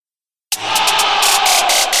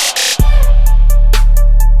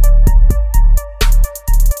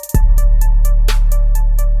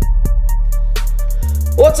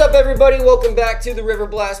everybody. Welcome back to the River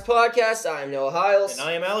Blast Podcast. I am Noah Hiles. And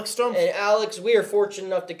I am Alex Strom. And Alex, we are fortunate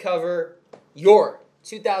enough to cover your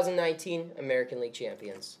 2019 American League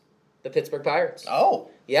champions, the Pittsburgh Pirates. Oh.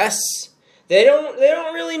 Yes. They don't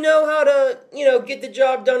really know how to, get the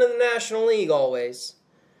job done in the National League always.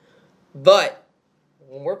 But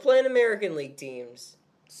when we're playing American League teams,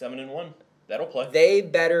 7-1. That'll play. They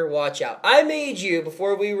better watch out. I made you,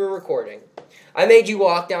 before we were recording, I made you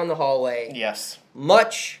walk down the hallway. Yes.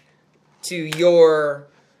 Much to your,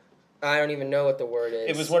 I don't even know what the word is.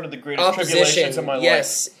 It was one of the greatest tribulations of my life.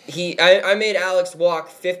 Yes. I made Alex walk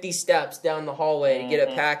 50 steps down the hallway to get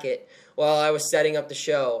a packet while I was setting up the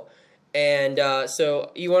show. And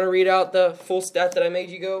so you want to read out the full stat that I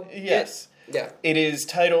made you go? Yes. Yeah. It is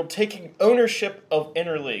titled Taking Ownership of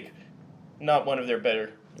Interleague. Not one of their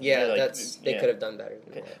better. Yeah, they could have done better.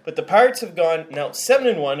 Okay. But the Pirates have gone now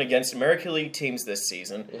 7-1 against American League teams this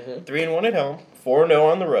season. 3-1 at home,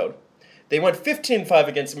 4-0 on the road. They went 15-5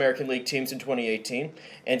 against American League teams in 2018,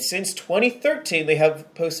 and since 2013 they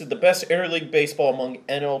have posted the best interleague baseball among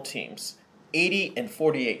NL teams.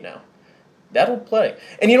 80-48 now. That'll play.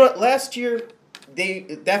 And you know what? Last year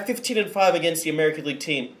that 15-5 against the American League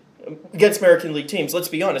team. Against American League teams, let's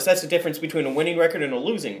be honest, that's the difference between a winning record and a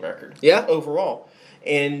losing record. Yeah. Overall.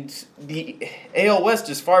 And the AL West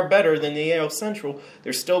is far better than the AL Central.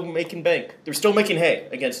 They're still making bank. They're still making hay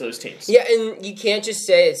against those teams. Yeah, and you can't just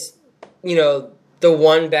say it's, the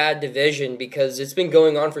one bad division because it's been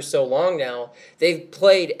going on for so long now. They've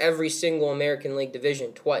played every single American League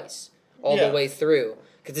division twice, all the way through.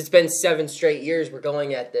 Because it's been 7 straight years we're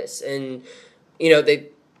going at this. And,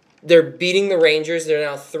 they're beating the Rangers. They're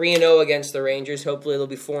now 3-0 against the Rangers. Hopefully they'll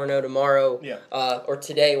be 4-0 tomorrow or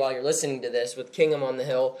today while you're listening to this with Kingham on the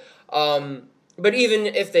hill. But even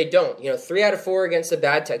if they don't, 3 out of 4 against a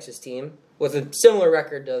bad Texas team with a similar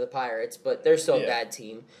record to the Pirates, but they're still a bad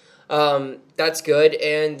team. That's good.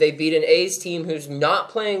 And they beat an A's team who's not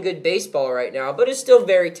playing good baseball right now, but is still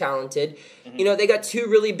very talented. They got 2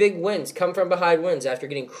 really big wins, come from behind wins after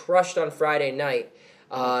getting crushed on Friday night.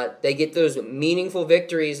 They get those meaningful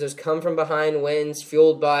victories, those come-from-behind wins,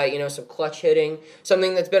 fueled by, some clutch hitting,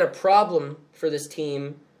 something that's been a problem for this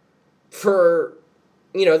team for,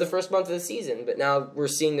 the first month of the season. But now we're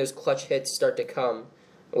seeing those clutch hits start to come,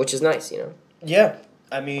 which is nice, Yeah.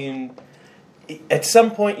 I mean, at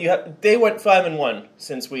some point, they went 5-1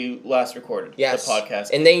 since we last recorded the podcast.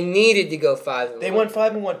 And they needed to go 5-1. They went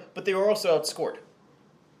 5-1, but they were also outscored.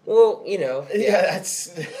 Well, Yeah,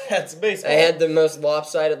 that's baseball. I had the most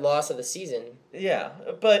lopsided loss of the season. Yeah,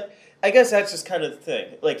 but I guess that's just kind of the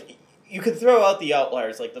thing. Like, you could throw out the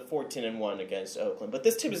outliers, like the 14-1 against Oakland, but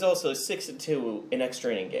this team is also 6-2 in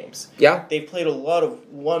extra inning games. Yeah. They've played a lot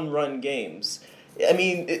of one-run games. I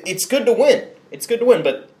mean, it's good to win. It's good to win,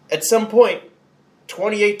 but at some point,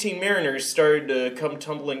 2018 Mariners started to come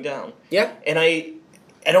tumbling down. Yeah. And I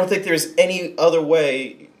don't think there's any other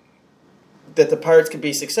way that the Pirates can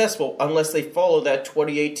be successful unless they follow that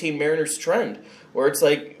 2018 Mariners trend, where it's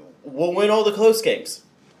like, we'll win all the close games.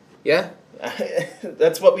 Yeah.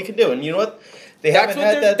 That's what we can do. And you know what?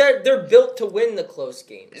 They're built to win the close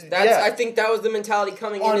games. I think that was the mentality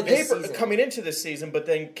coming into this season. Coming into this season, but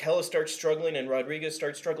then Kellis starts struggling and Rodriguez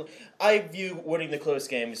starts struggling. I view winning the close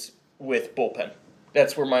games with bullpen.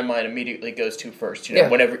 That's where my mind immediately goes to first.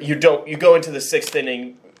 Whenever you go into the 6th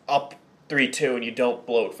inning up 3-2 and you don't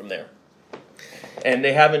blow it from there. And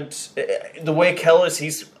they haven't. The way Kellis,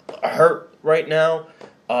 he's hurt right now.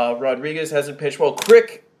 Rodriguez hasn't pitched well.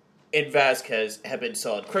 Crick and Vasquez have been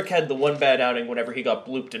solid. Crick had the one bad outing whenever he got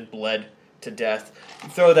blooped and bled to death.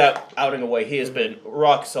 Throw that outing away. He has been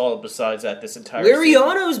rock solid besides that this entire season.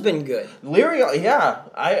 Liriano's been good.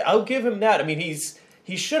 I'll give him that. I mean,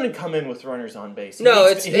 he shouldn't come in with runners on base. He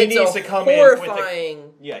needs to come in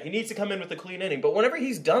with a clean inning. But whenever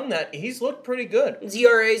he's done that, he's looked pretty good. His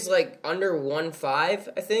ERA's like under 1.5,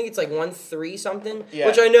 I think. It's like 1.3 something. Yeah.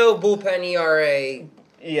 Which I know bullpen ERA,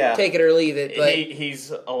 take it or leave it. But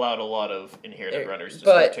he's allowed a lot of inherited runners to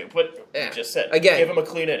start too. But you just said, again, give him a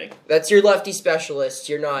clean inning. That's your lefty specialist.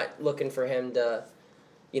 You're not looking for him to,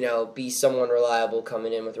 be someone reliable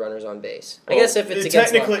coming in with runners on base. I guess if it's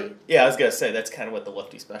against lefty. Yeah, I was going to say, that's kind of what the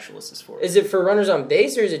lefty specialist is for. Is it for runners on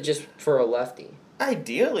base or is it just for a lefty?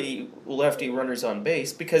 Ideally, lefty runners on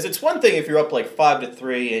base, because it's one thing if you're up like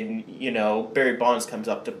 5-3 and, Barry Bonds comes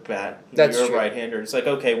up to bat. That's you're true. a right-hander. It's like,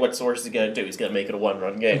 okay, what source is he going to do? He's going to make it a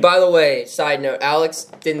one-run game. By the way, side note, Alex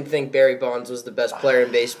didn't think Barry Bonds was the best player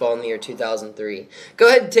in baseball in the year 2003. Go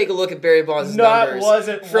ahead and take a look at Barry Bonds' numbers.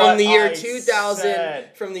 Wasn't from what the year I 2000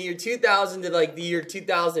 said. From the year 2000 to like the year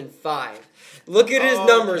 2005. Look at his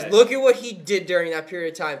numbers. Look at what he did during that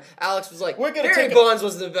period of time. Alex was like, Barry Bonds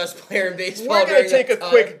was the best player in baseball. We're going to take a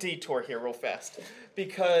quick detour here real fast.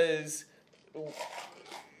 Because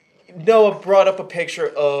Noah brought up a picture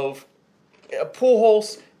of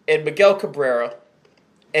Pujols and Miguel Cabrera.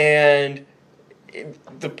 And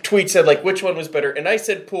the tweet said, like, which one was better? And I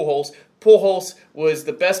said Pujols. Pujols was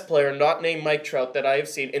the best player, not named Mike Trout, that I have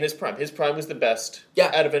seen in his prime. His prime was the best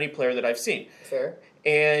out of any player that I've seen. Fair.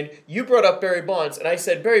 And you brought up Barry Bonds, and I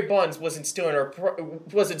said Barry Bonds wasn't still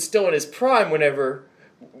in his prime whenever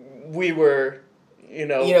we were, getting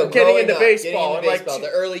into baseball. The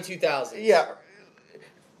early 2000s. Yeah.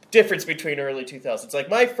 Difference between early 2000s. Like,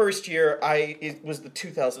 my first year, it was the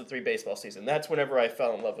 2003 baseball season. That's whenever I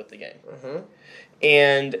fell in love with the game. Mm-hmm.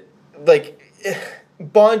 And, like,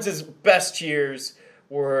 Bonds' best years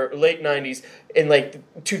were late 90s in, like,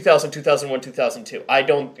 2000, 2001, 2002. I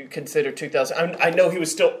don't consider 2000... I know he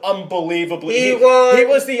was still unbelievably... He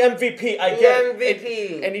was the MVP. I get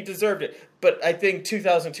it. And he deserved it. But I think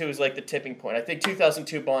 2002 is, like, the tipping point. I think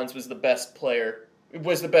 2002 Bonds was the best player... It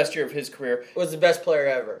was the best year of his career. Was the best player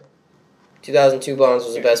ever. 2002 Bonds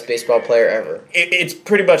was the best baseball player ever. It's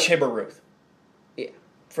pretty much him or Ruth. Yeah.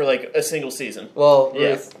 For, like, a single season. Well,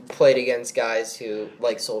 Ruth played against guys who,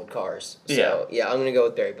 like, sold cars. So, I'm going to go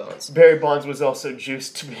with Barry Bonds. Barry Bonds was also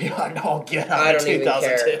juiced to me on all get out in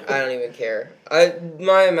 2002. I don't even care.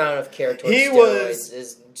 My amount of care towards steroids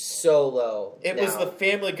is so low. It was the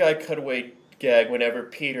Family Guy cutaway gag whenever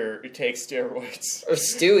Peter takes steroids. Or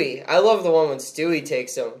Stewie. I love the one when Stewie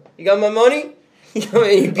takes them. You got my money?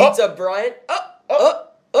 He beats up Bryant.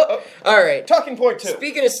 All right. Talking point 2.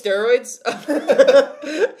 Speaking of steroids,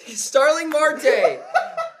 Starling Marte.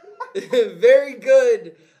 Very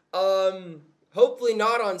good. Hopefully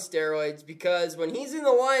not on steroids, because when he's in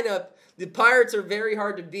the lineup, the Pirates are very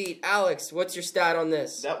hard to beat. Alex, what's your stat on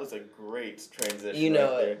this? That was a great transition. You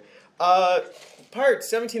know it.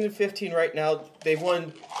 Pirates 17-15 right now. They've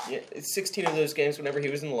won 16 of those games whenever he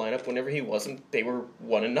was in the lineup. Whenever he wasn't, they were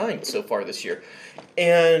 1-9 so far this year.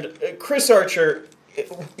 And Chris Archer,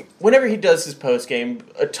 whenever he does his post game,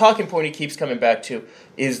 a talking point he keeps coming back to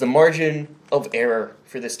is the margin of error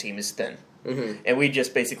for this team is thin. Mm-hmm. And we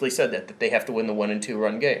just basically said that they have to win the 1 and 2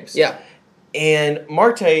 run games. Yeah. And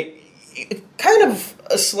Marte, kind of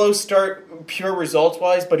a slow start, pure results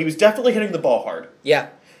wise, but he was definitely hitting the ball hard. Yeah.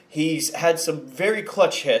 He's had some very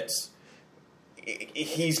clutch hits.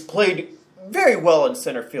 He's played very well in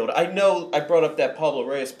center field. I know I brought up that Pablo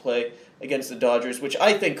Reyes play against the Dodgers, which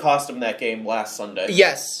I think cost him that game last Sunday.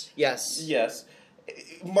 Yes.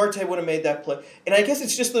 Marte would have made that play. And I guess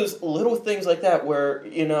it's just those little things like that where,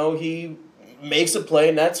 he makes a play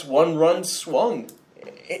and that's one run swung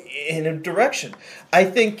in a direction.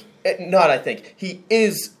 He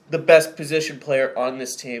is the best position player on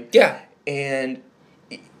this team. Yeah. And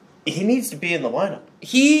he needs to be in the lineup.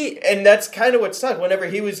 And that's kind of what sucked. Whenever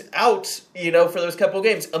he was out, for those couple of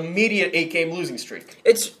games, immediate 8-game losing streak.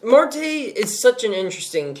 Marte is such an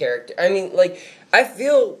interesting character. I mean, I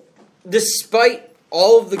feel despite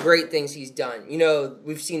all of the great things he's done,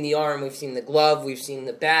 we've seen the arm, we've seen the glove, we've seen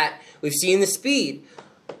the bat, we've seen the speed.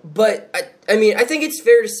 But, I think it's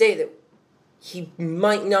fair to say that he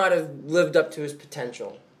might not have lived up to his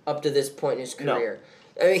potential up to this point in his career. No.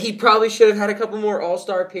 He probably should have had a couple more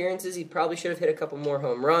All-Star appearances. He probably should have hit a couple more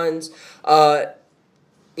home runs.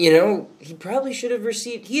 He probably should have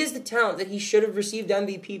received... He has the talent that he should have received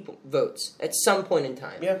MVP votes at some point in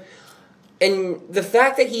time. Yeah. And the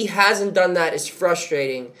fact that he hasn't done that is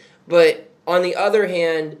frustrating. But on the other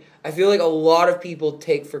hand, I feel like a lot of people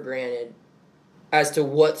take for granted as to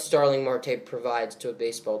what Starling Marte provides to a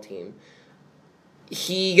baseball team.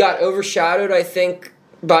 He got overshadowed, I think,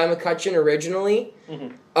 by McCutchen originally,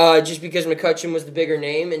 just because McCutchen was the bigger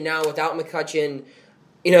name, and now without McCutchen,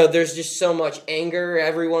 there's just so much anger.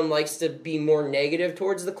 Everyone likes to be more negative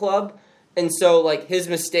towards the club, and so his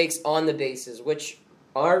mistakes on the bases, which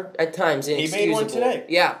are at times inexcusable. He made one today.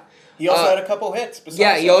 Yeah, he also had a couple hits.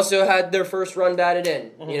 He also had their first run batted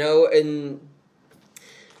in.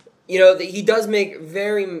 He does make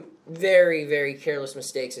very, very, very careless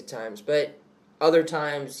mistakes at times, but. Other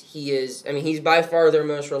times, he's by far their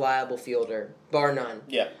most reliable fielder, bar none.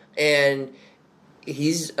 Yeah. And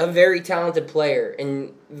he's a very talented player.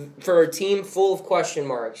 And for a team full of question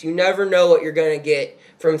marks, you never know what you're going to get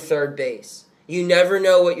from third base. You never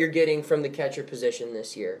know what you're getting from the catcher position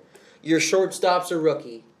this year. Your shortstop's a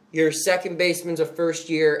rookie. Your second baseman's a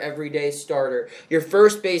first-year, everyday starter. Your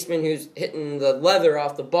first baseman who's hitting the leather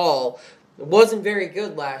off the ball wasn't very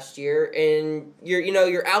good last year, and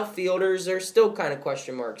your outfielders are still kind of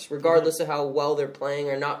question marks, regardless of how well they're playing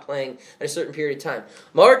or not playing at a certain period of time.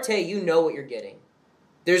 Marte, you know what you're getting.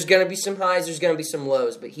 There's going to be some highs, there's going to be some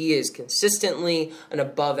lows, but he is consistently an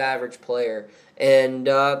above-average player, and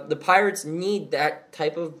the Pirates need that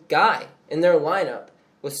type of guy in their lineup.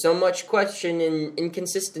 With so much question and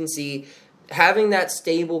inconsistency, having that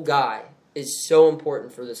stable guy is so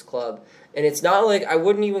important for this club. And it's not like, I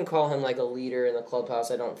wouldn't even call him like a leader in the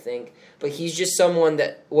clubhouse, I don't think. But he's just someone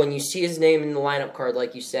that when you see his name in the lineup card,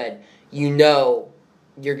 like you said, you know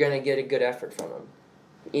you're going to get a good effort from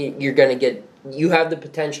him. You have the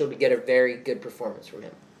potential to get a very good performance from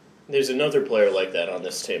him. There's another player like that on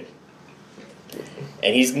this team.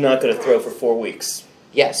 And he's not going to throw for 4 weeks.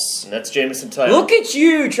 Yes. And that's Jameson Tyler. Look at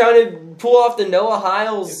you trying to pull off the Noah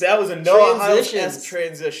Hiles That was a Noah Hiles-esque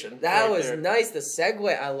transition. That was there. Nice. The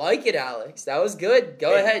segue. I like it, Alex. That was good.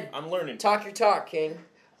 Go ahead. I'm learning. Talk your talk, King.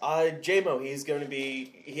 J-Mo, he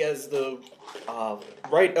has the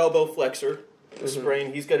right elbow flexor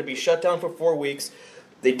sprain. He's going to be shut down for 4 weeks.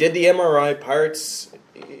 They did the MRI. Pirates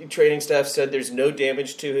training staff said there's no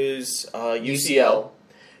damage to his UCL.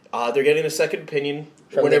 They're getting a second opinion.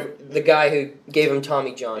 From the guy who gave him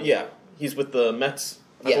Tommy John. Yeah. He's with the Mets,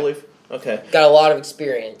 I believe. Okay. Got a lot of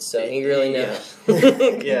experience, so he really knows.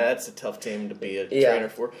 Yeah, that's a tough team to be a trainer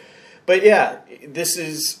for. But yeah,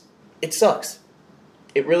 it sucks.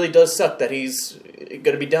 It really does suck that he's going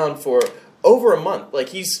to be down for over a month. Like,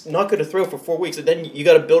 he's not going to throw for 4 weeks, and then you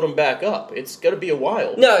got to build him back up. It's going to be a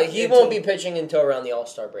while. No, he won't be pitching until around the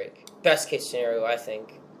All-Star break. Best case scenario, I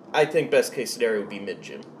think. I think best case scenario would be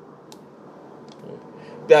mid-June.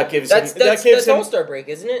 That's All-Star break,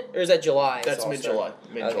 isn't it? Or is that July? That's mid-July.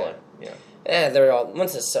 Mid-July, yeah. They're all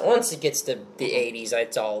once it gets to the 80s,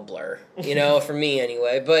 it's all a blur. For me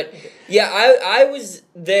anyway. But yeah, I was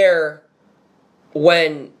there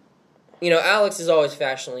when Alex is always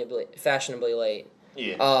fashionably late.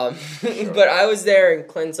 Yeah. Sure. But I was there in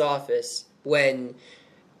Clint's office when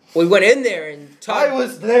we went in there and Todd. I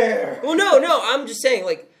was there. Well, no, I'm just saying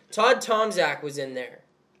Todd Tomczak was in there.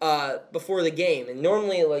 Before the game, and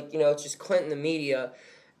normally it's just Clint and the media,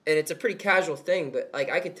 and it's a pretty casual thing. But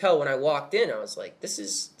I could tell when I walked in, I was like, "This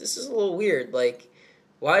is a little weird.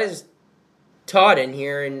 Why is Todd in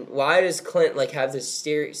here, and why does Clint have this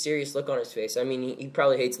serious look on his face?" I mean, he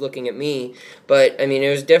probably hates looking at me, but I mean, it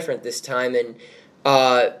was different this time. And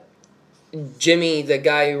Jimmy, the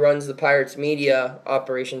guy who runs the Pirates media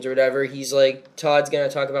operations or whatever, he's like, Todd's gonna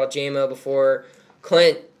talk about JMO before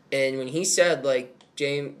Clint, and when he said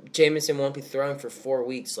Jameson won't be throwing for 4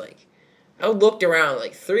 weeks. I looked around,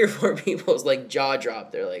 3 or 4 people's jaw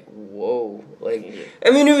dropped. They're like, "Whoa!" I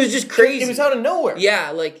mean, it was just crazy. It was out of nowhere.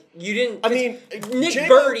 Yeah, you didn't. I mean, Nick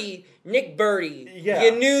Birdie. Yeah.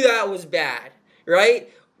 You knew that was bad, right?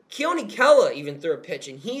 Keone Kela even threw a pitch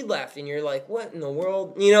and he left, and you're like, "What in the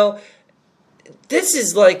world?" This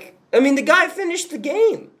is I mean, the guy finished the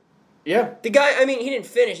game. Yeah. The guy. I mean, he didn't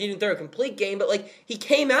finish. He didn't throw a complete game, but he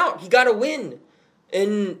came out. He got a win.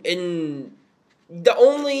 And the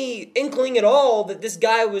only inkling at all that this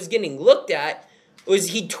guy was getting looked at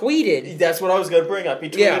was he tweeted. That's what I was going to bring up. He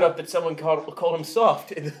tweeted up that someone called him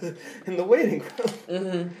soft in the waiting room.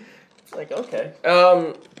 Mm-hmm. It's okay.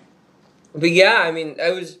 But yeah, I mean,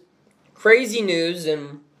 it was crazy news,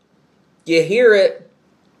 and you hear it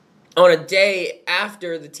on a day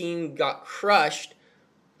after the team got crushed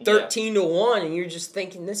 13-1, and you're just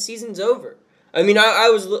thinking this season's over. I mean, I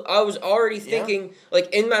was already thinking,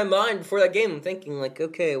 in my mind before that game, I'm thinking,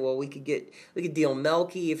 okay, well, we could deal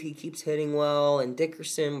Melky if he keeps hitting well, and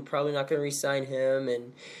Dickerson, we're probably not going to re-sign him,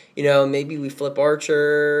 and, maybe we flip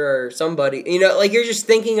Archer or somebody. You're just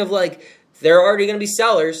thinking of, they're already going to be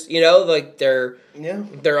sellers, they're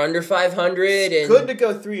under 500. It's good to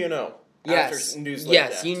go 3-0. Yes,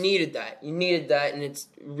 that. You needed that, and it's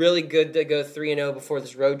really good to go 3-0 before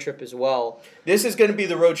this road trip as well. This is going to be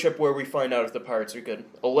the road trip where we find out if the Pirates are good.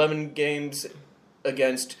 11 games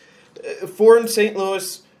against 4 in St.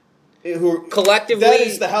 Louis, who collectively that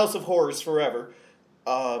is the house of horrors forever.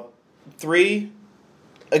 3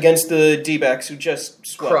 against the D-backs, who just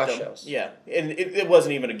swept them. Us. Yeah, and it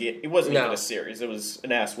wasn't even a game. It wasn't even a series. It was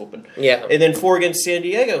an ass whooping. Yeah, and then 4 against San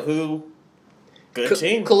Diego, who. Good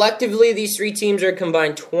team. Collectively, these 3 teams are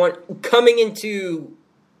combined coming into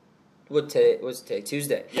today?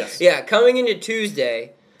 Tuesday. Yes. Yeah, coming into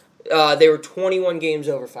Tuesday, they were 21 games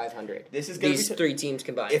over 500. These 3 teams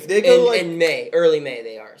combined. If they go in early May,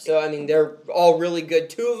 they are. So I mean, they're all really good.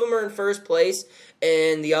 2 of them are in first place,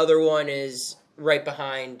 and the other one is right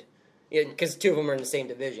behind because two of them are in the same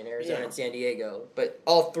division, Arizona and San Diego. But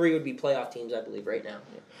all three would be playoff teams, I believe, right now.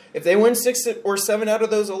 If they win 6 or 7 out of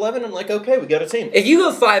those 11, I'm like, okay, we got a team. If you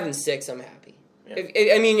go 5-6, I'm happy.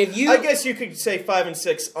 Yeah. I guess you could say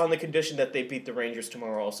 5-6 on the condition that they beat the Rangers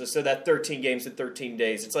tomorrow also. So that 13 games in 13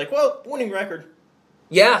 days. It's like, well, winning record.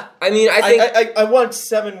 Yeah, I think I want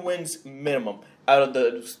 7 wins minimum out of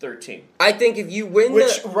those 13. I think if you win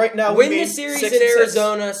right now win the series in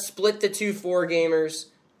Arizona, split the 2 4-gamers,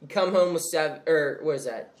 you come home with 7 or what is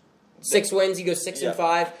that? 6 wins, you go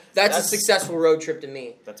 6-5. That's a successful road trip to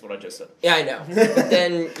me. That's what I just said. Yeah, I know. But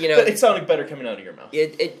then, but it sounded better coming out of your mouth.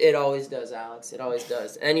 It always does, Alex. It always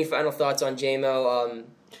does. Any final thoughts on JMO?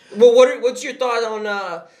 Well, what's your thought on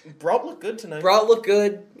Brault looked good tonight. Brault looked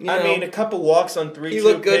good. I mean, a couple walks on 3-2 He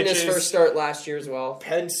looked good pitches. in his first start last year as well.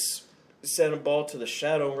 Pence sent a ball to the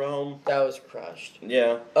shadow realm. That was crushed.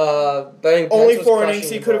 Yeah. But I think only 4 innings.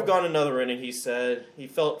 He could have gone another inning, he said. He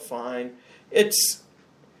felt fine.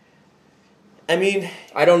 I mean,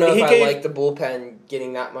 I don't know if I like the bullpen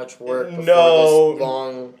getting that much work before this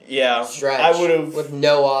long stretch. I would have with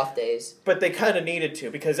no off days. But they kind of needed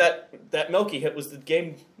to because that Melky hit was the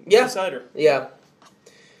game decider. Yeah.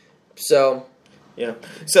 So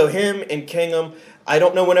him and Kingham. I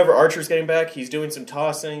don't know whenever Archer's getting back. He's doing some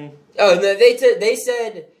tossing. Oh, and they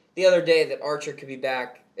said the other day that Archer could be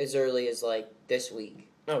back as early as this week.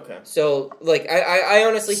 Okay. So, I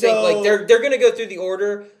honestly think, they're going to go through the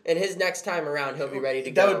order, and his next time around, he'll be ready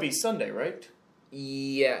to go. That would be Sunday, right?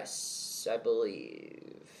 Yes, I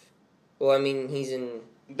believe. Well, I mean, he's in...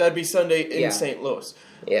 That'd be Sunday in St. Louis.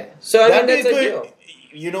 Yeah. So, I mean, that's ideal.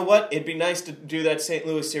 You know what? It'd be nice to do that St.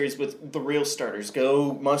 Louis series with the real starters.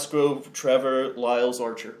 Go Musgrove, Trevor, Lyles,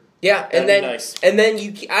 Archer. Yeah, and then nice. And then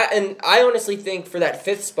I honestly think for that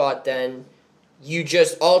 5th spot, then, you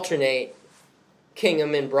just alternate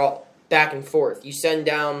Kingham and Brault back and forth. You send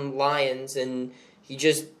down Lyons and you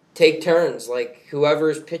just take turns.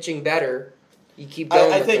 Whoever's pitching better, you keep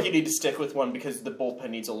going. I think you need to stick with one because the bullpen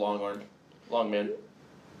needs a long man.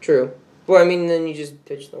 True. Well, I mean, then you just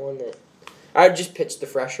pitch the one that... I'd just pitch the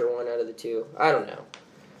fresher one out of the 2. I don't know.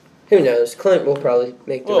 Who knows? Clint will probably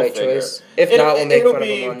make the right choice. If not, we'll make fun of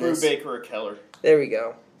him on this. It'll be Brubaker or Keller. There we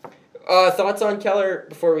go. Thoughts on Keller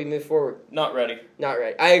before we move forward? Not ready.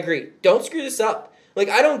 I agree. Don't screw this up.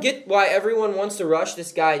 I don't get why everyone wants to rush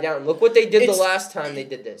this guy down. Look what they did the last time they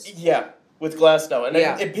did this. Yeah, with Glasnow.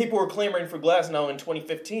 And people were clamoring for Glasnow in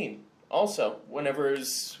 2015. Also, whenever it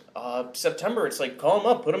was September, it's call him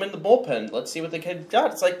up, put him in the bullpen. Let's see what the kid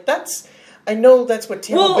got. It's I know that's what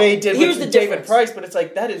Tampa Bay did with David Price, but it's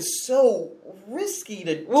that is so risky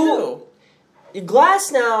to do.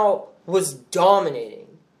 Glasnow was dominating.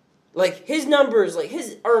 His numbers,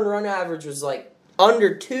 his earned run average was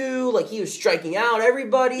under 2. He was striking out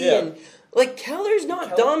everybody, and Keller's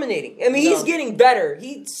not dominating. I mean, he's getting better.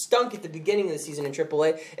 He stunk at the beginning of the season in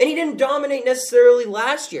AAA, and he didn't dominate necessarily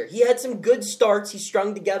last year. He had some good starts. He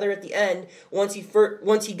strung together at the end once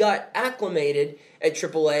he got acclimated at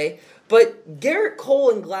AAA. But Garrett Cole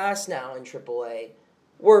and Glasnow in AAA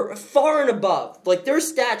were far and above. Their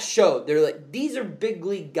stats showed. They're these are big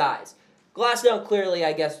league guys. Glasnow clearly,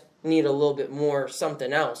 I guess, need a little bit more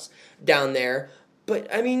something else down there.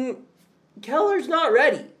 But, I mean, Keller's not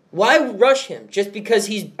ready. Why rush him? Just because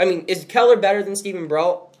is Keller better than Steven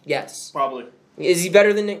Brault? Yes. Probably. Is he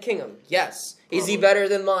better than Nick Kingham? Yes. Probably. Is he better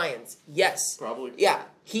than Lyons? Yes. Probably. Yeah,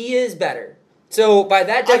 he is better. So by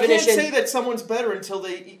that definition, I can't say that someone's better until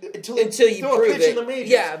you throw prove a pitch it. In the majors.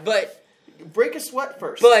 Yeah, but break a sweat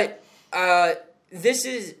first. But this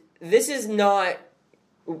is not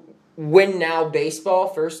win now baseball.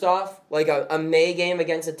 First off, a May game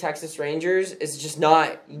against the Texas Rangers is just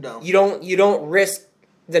not. No. You don't risk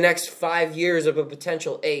the next 5 years of a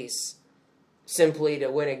potential ace simply to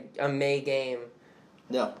win a May game.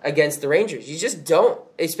 No. Against the Rangers. You just don't.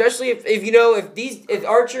 Especially if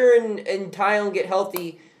Archer and Tyone get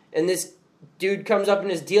healthy and this dude comes up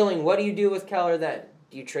and is dealing, what do you do with Keller then?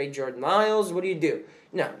 Do you trade Jordan Lyles? What do you do?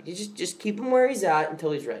 No, you just keep him where he's at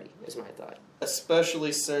until he's ready, is my thought.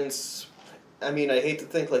 Especially since, I hate to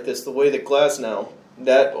think like this, the way that Glasnow,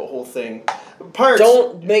 that whole thing... Pirates,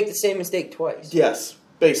 don't make the same mistake twice. Yes.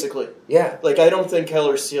 Basically. Yeah. I don't think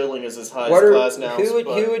Keller's ceiling is as high as Glasnow's.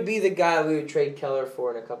 Who would be the guy we would trade Keller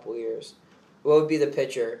for in a couple years? What would be the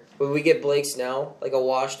pitcher? Would we get Blake Snell? A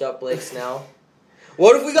washed-up Blake Snell?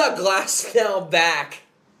 What if we got Glasnow back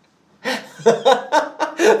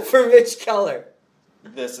for Mitch Keller?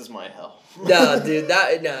 This is my hell. No, dude.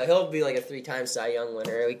 He'll be a 3-time Cy Young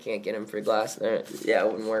winner. We can't get him for Glasnow. Yeah,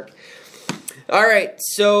 it wouldn't work. All right,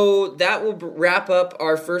 so that will wrap up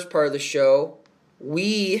our first part of the show.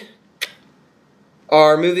 We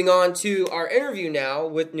are moving on to our interview now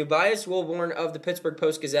with Nubias Wilborn of the Pittsburgh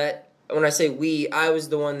Post-Gazette. When I say we, I was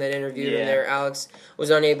the one that interviewed him there. Alex was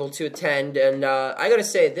unable to attend. And I got to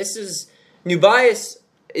say, Nubias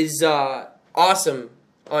is awesome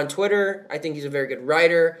on Twitter. I think he's a very good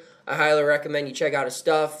writer. I highly recommend you check out his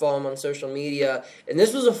stuff, follow him on social media. And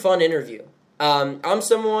this was a fun interview. I'm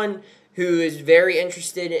someone who is very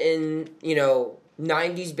interested in,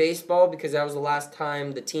 90s baseball because that was the last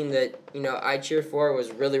time the team that, I cheer for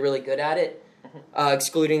was really, really good at it.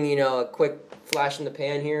 Excluding, a quick flash in the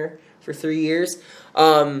pan here for 3 years.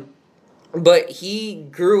 But he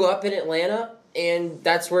grew up in Atlanta, and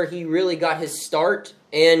that's where he really got his start,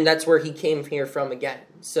 and that's where he came here from again.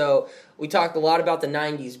 So we talked a lot about the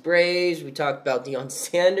 90s Braves. We talked about Deion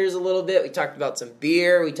Sanders a little bit. We talked about some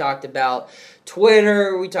beer. We talked about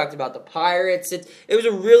Twitter. We talked about the Pirates. It was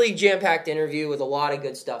a really jam-packed interview with a lot of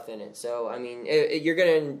good stuff in it. So, I mean, you're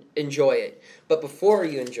going to enjoy it. But before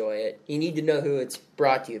you enjoy it, you need to know who it's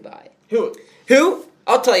brought to you by. Who?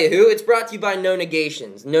 I'll tell you who. It's brought to you by No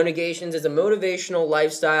Negations. No Negations is a motivational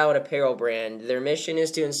lifestyle and apparel brand. Their mission is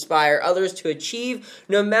to inspire others to achieve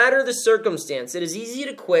no matter the circumstance. It is easy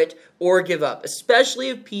to quit or give up, especially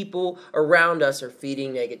if people around us are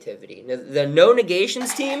feeding negativity. The No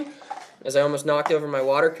Negations team, as I almost knocked over my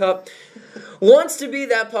water cup, wants to be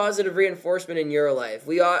that positive reinforcement in your life.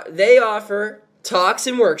 They offer talks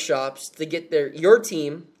and workshops to get your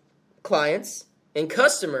team, clients, and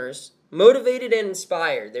customers motivated and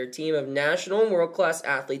inspired. Their team of national and world-class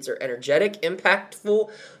athletes are energetic,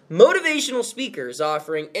 impactful, motivational speakers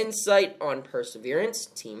offering insight on perseverance,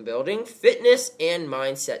 team building, fitness, and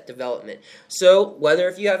mindset development. So, whether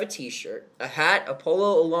if you have a t-shirt, a hat, a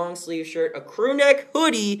polo, a long sleeve shirt, a crew neck,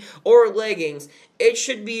 hoodie, or leggings, it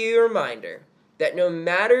should be a reminder that no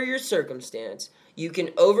matter your circumstance, you can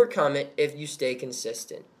overcome it if you stay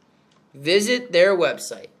consistent. Visit their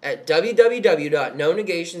website at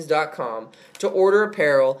www.nonegations.com to order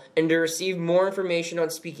apparel and to receive more information on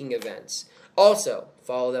speaking events. Also,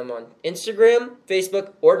 follow them on Instagram,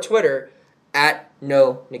 Facebook, or Twitter at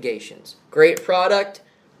No Negations. Great product,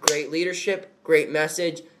 great leadership, great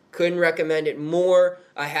message. Couldn't recommend it more.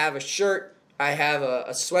 I have a shirt. I have a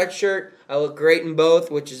sweatshirt. I look great in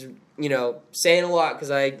both, which is, saying a lot because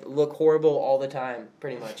I look horrible all the time,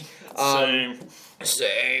 pretty much. Same.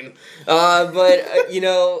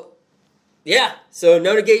 Yeah. So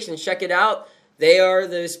No Negations, check it out. They are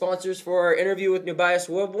the sponsors for our interview with Nubias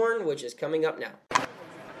Wilborn, which is coming up now.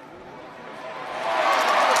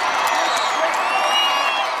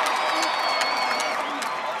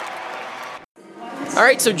 All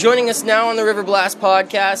right, so joining us now on the River Blast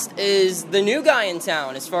podcast is the new guy in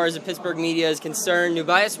town as far as the Pittsburgh media is concerned,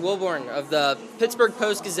 Nubias Wilborn of the Pittsburgh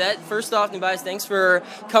Post-Gazette. First off, Nubias, thanks for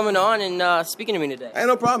coming on and speaking to me today. Hey,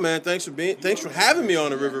 no problem, man. Thanks for having me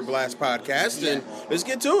on the River Blast podcast, and let's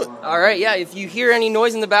get to it. All right, yeah. If you hear any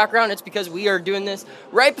noise in the background, it's because we are doing this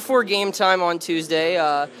right before game time on Tuesday.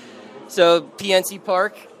 So PNC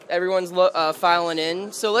Park. Everyone's filing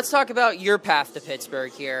in. So let's talk about your path to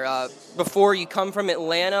Pittsburgh here. Before you come from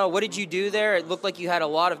Atlanta, what did you do there? It looked like you had a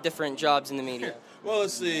lot of different jobs in the media. Well,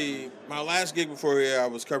 let's see. My last gig before here, I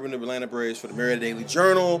was covering the Atlanta Braves for the Marietta Daily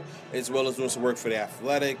Journal, as well as doing some work for The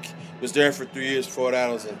Athletic. Was there for 3 years. Before that,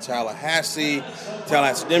 I was in Tallahassee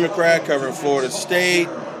Democrat, covering Florida State,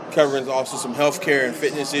 covering also some healthcare and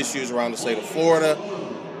fitness issues around the state of Florida.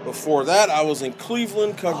 Before that, I was in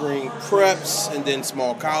Cleveland covering preps and then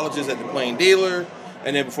small colleges at the Plain Dealer.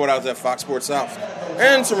 And then before that, I was at Fox Sports South.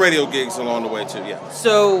 And some radio gigs along the way, too, yeah.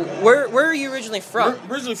 So where are you originally from?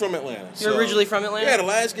 Originally from Atlanta. You're originally from Atlanta? Yeah, the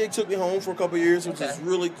last gig took me home for a couple of years, which was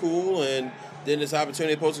really cool. And then this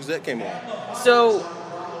opportunity at Post-Gazette came along. So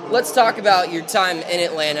let's talk about your time in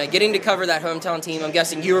Atlanta, getting to cover that hometown team. I'm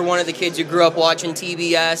guessing you were one of the kids who grew up watching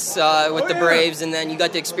TBS with the Braves, and then you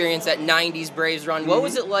got to experience that 90s Braves run. What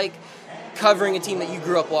was it like covering a team that you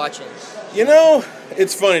grew up watching?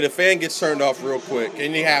 It's funny. The fan gets turned off real quick,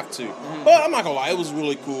 and you have to. But I'm not going to lie. It was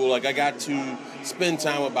really cool. Like, I got to spend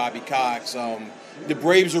time with Bobby Cox. The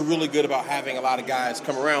Braves are really good about having a lot of guys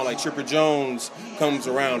come around. Like Chipper Jones comes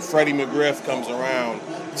around. Freddie McGriff comes around.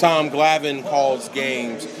 Tom Glavine calls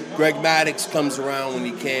games. Greg Maddux comes around when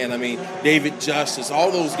he can. I mean, David Justice,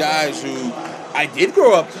 all those guys who I did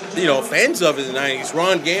grow up, fans of in the 90s.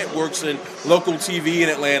 Ron Gant works in local TV in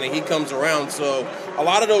Atlanta. He comes around. So a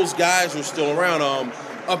lot of those guys are still around.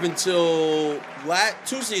 Up until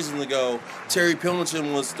 2 seasons ago, Terry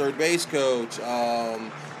Pilkington was third base coach.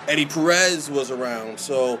 Eddie Perez was around.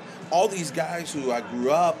 So all these guys who I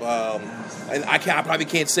grew up, and I probably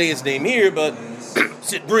can't say his name here, but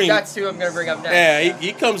Sid Bream. That's who I'm going to bring up next. Yeah,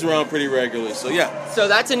 he comes around pretty regularly. So yeah. So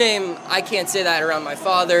that's a name I can't say that around my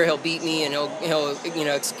father. He'll beat me and he'll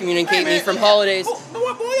excommunicate me from holidays. But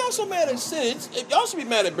why y'all so mad at Sid? Y'all should be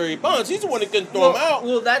mad at Barry Bonds. He's the one that couldn't throw him out.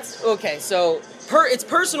 Well, that's okay. So it's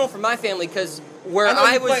personal for my family because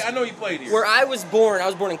I know you played here. Where I was born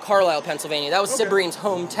in Carlisle, Pennsylvania. That was Sid Bream's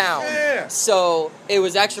hometown. Yeah. So it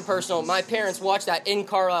was extra personal. My parents watched that in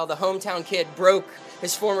Carlisle. The hometown kid broke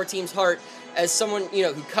his former team's heart. As someone,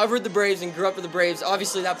 who covered the Braves and grew up with the Braves,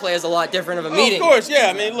 obviously that play is a lot different of a meaning. Of course, yeah.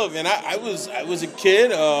 I mean, look, man, I was a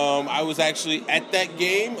kid. I was actually at that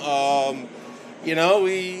game.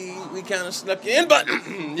 We kind of snuck in, but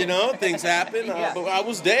things happen. Yeah. But I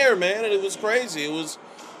was there, man, and it was crazy. It was,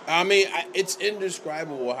 it's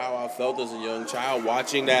indescribable how I felt as a young child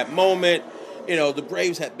watching that moment. The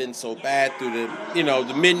Braves had been so bad through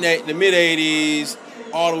the mid '80s,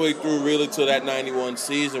 all the way through really to that '91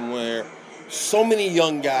 season where so many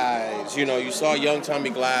young guys, you saw young Tommy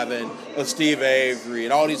Glavine, Steve Avery,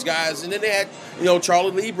 and all these guys, and then they had,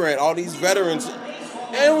 Charlie Leibrandt, all these veterans.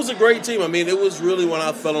 And it was a great team. I mean, it was really when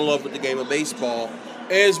I fell in love with the game of baseball,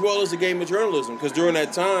 as well as the game of journalism. Because during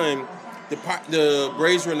that time, the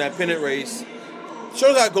Braves were in that pennant race.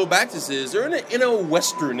 Shows how I go back to this. They're in the NL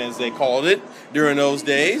Western, as they called it, during those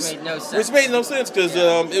days. Which made no sense because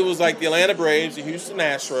it was like the Atlanta Braves, the Houston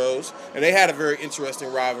Astros, and they had a very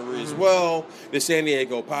interesting rivalry as well. The San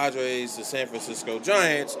Diego Padres, the San Francisco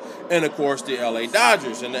Giants, and, of course, the L.A.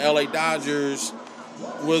 Dodgers. And the L.A. Dodgers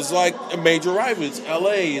was like a major rival. It's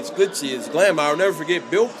L.A., it's glitzy, it's glam. I'll never forget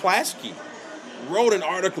Bill Plaschke wrote an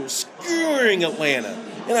article skewering Atlanta,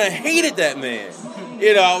 and I hated that man.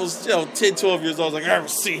 I was 10, 12 years old. I was like, I never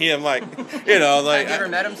see him. Have you ever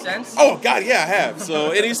met him since? Oh, God, yeah, I have.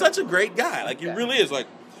 So, and he's such a great guy. He really is.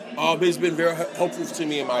 He's been very helpful to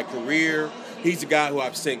me in my career. He's a guy who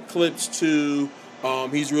I've sent clips to.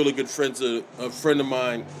 He's really good friends. A friend of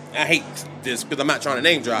mine. I hate this because I'm not trying to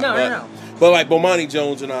name drop. No. But Bomani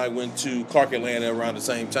Jones and I went to Clark, Atlanta around the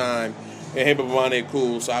same time. And him and Bomani are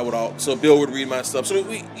cool. So Bill would read my stuff. So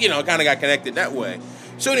we, kind of got connected that way.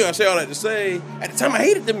 So anyway, I say all that to say, at the time I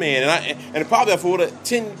hated the man, and probably if a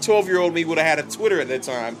 10, 12-year-old me would have had a Twitter at that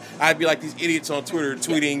time, I'd be like these idiots on Twitter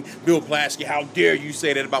tweeting Bill Plaschke, how dare you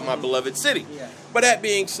say that about my beloved city. Yeah. But that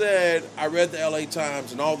being said, I read the LA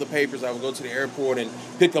Times and all the papers. I would go to the airport and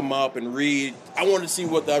pick them up and read. I wanted to see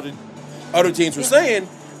what the other teams were saying,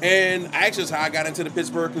 and actually that's how I got into the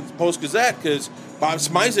Pittsburgh Post-Gazette, because Bob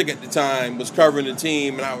Smizik at the time was covering the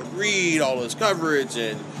team, and I would read all his coverage,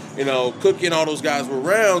 and Cookie and all those guys were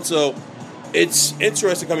around. So it's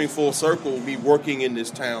interesting coming full circle, me working in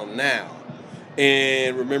this town now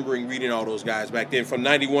and remembering reading all those guys back then from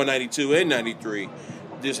 91, 92, and 93,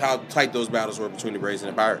 just how tight those battles were between the Braves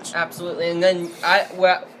and the Pirates. Absolutely. And then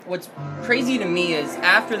what's crazy to me is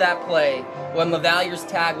after that play, when LaVallier's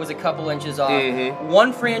tag was a couple inches off,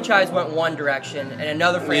 one franchise went one direction and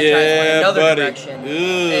another franchise went another direction.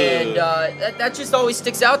 And that just always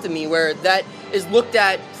sticks out to me, where that is looked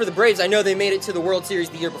at for the Braves. I know they made it to the World Series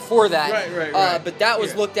the year before that, right. But that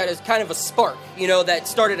was looked at as kind of a spark, that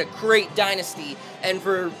started a great dynasty. And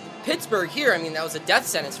for Pittsburgh here, that was a death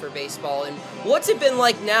sentence for baseball. And what's it been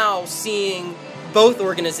like now seeing both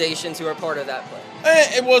organizations who are part of that play?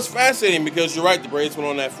 It was fascinating because you're right, the Braves went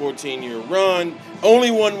on that 14-year run.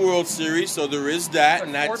 Only one World Series, so there is that.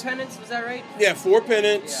 And 4 pennants, was that right? Yeah, 4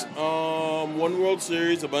 pennants, one World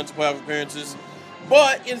Series, a bunch of playoff appearances.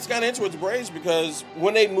 But it's kind of interesting with the Braves because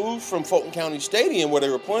when they moved from Fulton County Stadium, where they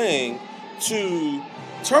were playing, to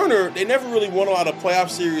Turner, they never really won a lot of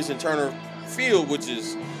playoff series in Turner Field, which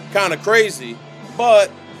is kind of crazy.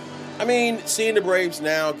 But seeing the Braves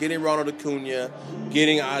now, getting Ronald Acuna,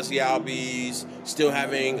 getting Ozzie Albies, still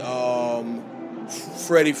having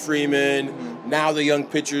Freddie Freeman, now the young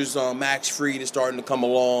pitchers, Max Fried is starting to come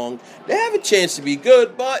along. They have a chance to be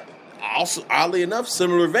good, but also, oddly enough,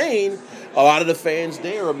 similar vein, a lot of the fans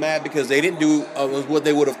there are mad because they didn't do what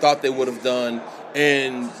they would have thought they would have done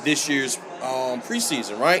in this year's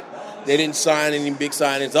preseason, right? They didn't sign any big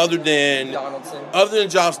signings other than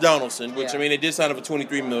Josh Donaldson, which they did sign up for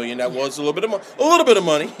 $23 million. That was a little bit of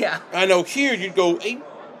money. Yeah, I know here you'd go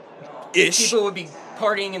 8-ish. People would be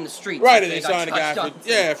partying in the streets, right? And they signed a guy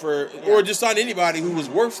or just signed anybody who was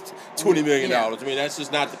worth $20 million. Yeah. That's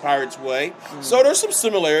just not the Pirates' way. Mm-hmm. So there's some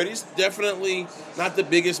similarities. Definitely not the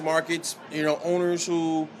biggest markets. Owners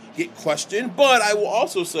who get questioned, but I will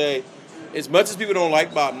also say, as much as people don't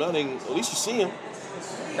like Bob Nutting, at least you see him.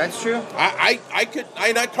 That's true. I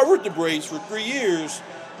covered the Braves for 3 years,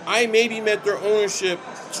 I maybe met their ownership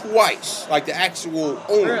twice, like the actual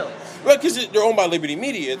owner. Really? Well, because they're owned by Liberty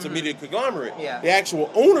Media. It's a media conglomerate. Yeah. The actual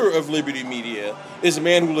owner of Liberty Media is a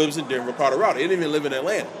man who lives in Denver, Colorado. He didn't even live in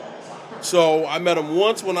Atlanta. So I met him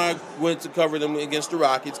once when I went to cover them against the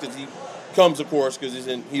Rockets, because he comes, of course, because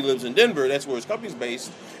he lives in Denver. That's where his company's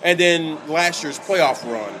based. And then last year's playoff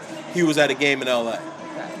run, he was at a game in L.A.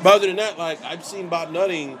 But other than that, like, I've seen Bob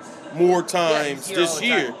Nutting more times this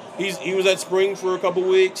year. He was at Spring for a couple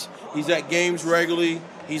weeks. He's at games regularly.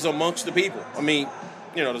 He's amongst the people. I mean,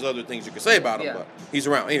 you know, there's other things you can say about him, but he's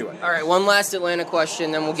around anyway. All right, one last Atlanta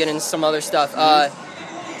question, then we'll get into some other stuff.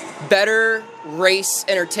 Better race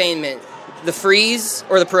entertainment, the Freeze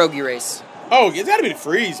or the Pierogi race? Oh, it's got to be the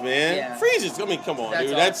Freeze, man. Yeah. Freeze is, I mean, come on,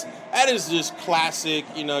 dude. Awesome. That is just classic.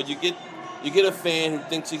 You know, you get a fan who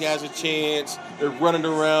thinks he has a chance. They're running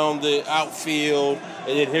around the outfield,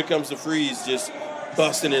 and then here comes the Freeze just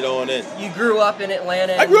busting it on in. You grew up in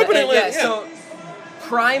Atlanta. I grew up in Atlanta, yeah. So,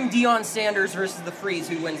 prime Deion Sanders versus the Freeze,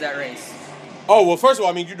 who wins that race? Oh, well, first of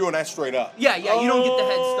all, I mean, you're doing that straight up. Yeah, you don't get the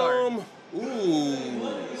head start. Ooh,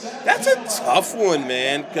 that's a tough one,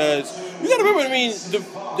 man, because you got to remember, I mean,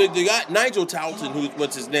 the guy, Nigel Townsend,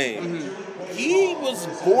 what's his name? He was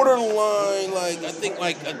borderline, like, I think,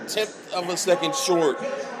 like a tenth of a second short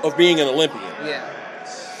of being an Olympian. Yeah.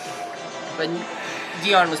 But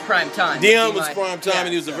Deion was prime time. Deion was prime time,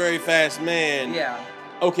 and he was a very fast man. Yeah.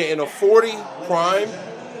 Okay, in a 40 prime,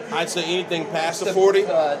 I'd say anything past a 40.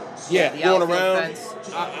 Going around.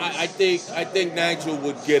 I think Nigel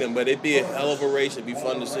would get him, but it'd be a hell of a race. It'd be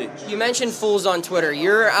fun to see. You mentioned fools on Twitter.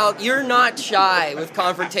 You're not shy with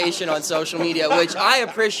confrontation on social media, which I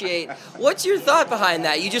appreciate. What's your thought behind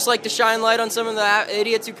that? You just like to shine light on some of the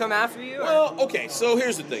idiots who come after you? Well, okay. So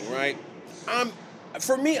here's the thing, right?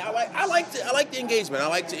 For me, I like the engagement. I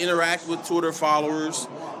like to interact with Twitter followers.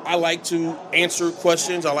 I like to answer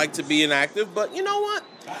questions. I like to be inactive. But you know what?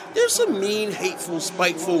 There's some mean, hateful,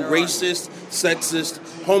 spiteful, racist, sexist,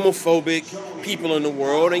 homophobic people in the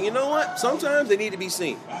world, and you know what? Sometimes they need to be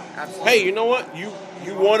seen. Absolutely. Hey, you know what? You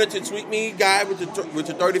wanted to tweet me, guy with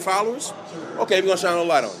the 30 followers? Okay, we're gonna shine a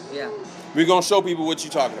light on you. Yeah. We're gonna show people what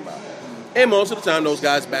you're talking about. And most of the time, those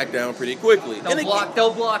guys back down pretty quickly.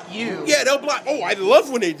 They'll block you. Yeah, they'll block. Oh, I love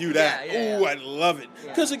when they do that. Yeah. Oh, I love it.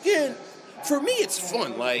 Because again, for me, it's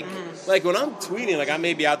fun. Like when I'm tweeting, like I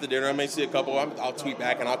may be out to dinner, I may see a couple, I'll tweet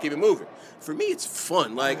back and I'll keep it moving. For me, it's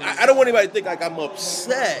fun. Like I don't want anybody to think like I'm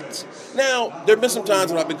upset. Now, there have been some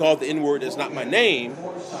times when I've been called the N-word that's not my name.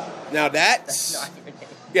 Now that's not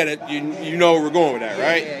your name. Yeah, you know where we're going with that,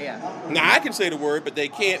 right? Yeah. Now I can say the word, but they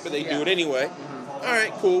can't, but they do it anyway. All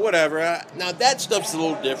right, cool, whatever. Now that stuff's a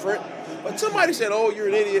little different. But somebody said, "Oh, you're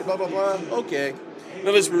an idiot," blah blah blah. Okay.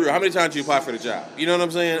 Now let's be real. How many times do you apply for the job? You know what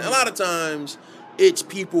I'm saying? A lot of times, it's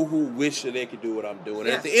people who wish that they could do what I'm doing. And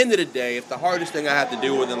at the end of the day, if the hardest thing I have to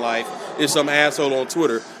deal with in life is some asshole on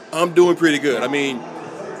Twitter, I'm doing pretty good. I mean,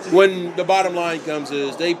 when the bottom line comes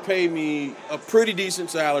is they pay me a pretty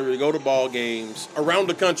decent salary to go to ball games around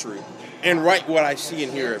the country and write what I see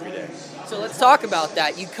and hear every day. So let's talk about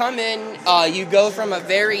that. You come in, you go from a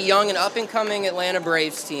very young and up-and-coming Atlanta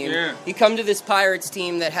Braves team. Yeah. You come to this Pirates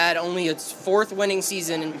team that had only its fourth winning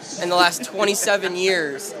season in the last 27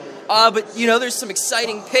 years. But, you know, there's some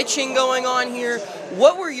exciting pitching going on here.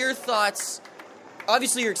 What were your thoughts?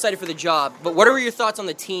 Obviously, you're excited for the job, but what were your thoughts on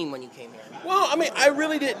the team when you came here? Well, I mean, I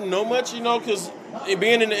really didn't know much, you know, because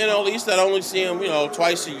being in the NL East, I'd only see them, you know,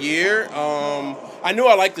 twice a year. I knew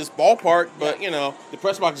I liked this ballpark, but, you know, the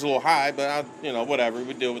press box is a little high, but, whatever,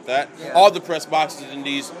 we deal with that. Yeah. All the press boxes in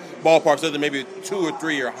these ballparks, other than maybe 2 or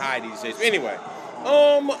 3 are high these days. Anyway,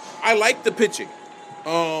 I like the pitching.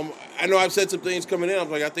 I know I've said some things coming in. I'm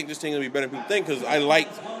like, I think this thing will be better than people think because I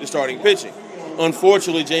liked the starting pitching.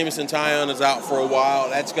 Unfortunately, Jameson Taillon is out for a while.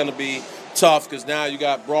 That's going to be tough because now you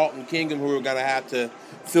got Broughton Kingham who are going to have to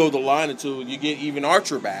fill the line until you get even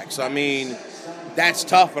Archer back. So, I mean, that's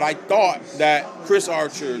tough. But I thought that Chris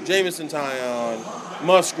Archer, Jameson Taillon,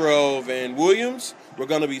 Musgrove, and Williams were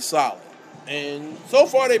going to be solid. And so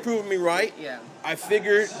far, they've proven me right. Yeah. I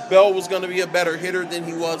figured Bell was going to be a better hitter than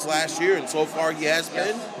he was last year, and so far he has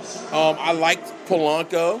been. I liked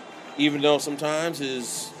Polanco, even though sometimes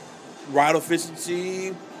his ride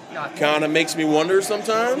efficiency kind of makes me wonder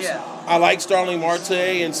sometimes. Yeah. I like Starling Marte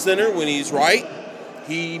in center when he's right.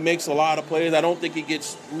 He makes a lot of plays. I don't think he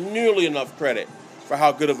gets nearly enough credit for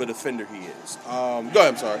how good of a defender he is. Go ahead,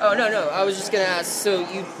 I'm sorry. Oh, no. I was just going to ask, so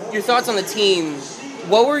your thoughts on the team.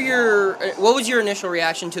 What was your initial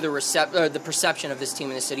reaction to the perception of this team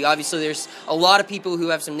in the city? Obviously, there's a lot of people who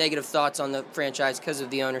have some negative thoughts on the franchise because of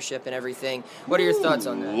the ownership and everything. What are your thoughts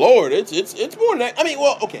on that? Lord, it's more than that. I mean,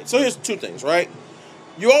 well, okay, so here's 2 things, right?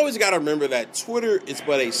 you always got to remember that Twitter is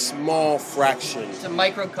but a small fraction. It's a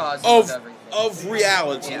microcosm of everything. Of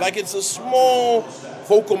reality. Yeah. Like, it's a small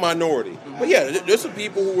vocal minority. But yeah, there's some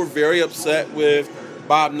people who were very upset with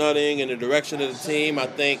Bob Nutting and the direction of the team. I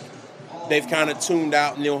think they've kind of tuned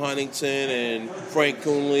out Neil Huntington and Frank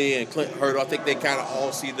Coonley and Clint Hurdle. I think they kind of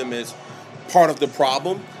all see them as part of the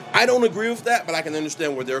problem. I don't agree with that, but I can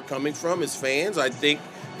understand where they're coming from as fans. I think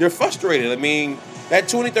they're frustrated. I mean, that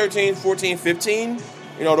 2013, 14, 15,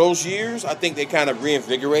 those years, I think they kind of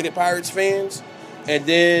reinvigorated Pirates fans. And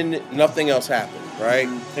then nothing else happened, right?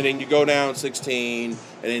 And then you go down 16, and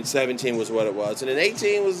then 17 was what it was. And then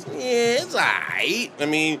 18 was, it's all right. I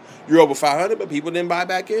mean, you're over 500, but people didn't buy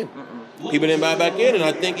back in. People didn't buy back in, and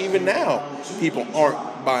I think even now, people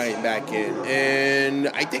aren't buying back in. And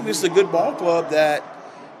I think this is a good ball club that,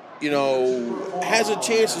 has a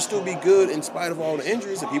chance to still be good in spite of all the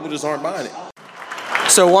injuries, and people just aren't buying it.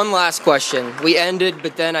 So one last question. We ended,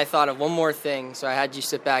 but then I thought of one more thing, so I had you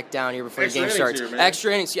sit back down here before the game starts.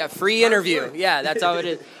 Extra innings, yeah, free interview. Yeah, that's how it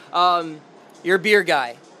is. You're a beer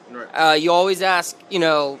guy. Right. You always ask,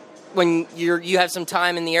 when you have some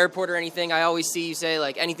time in the airport or anything, I always see you say,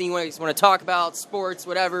 like, anything you want to talk about, sports,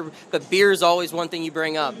 whatever, but beer is always one thing you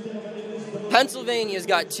bring up. Pennsylvania's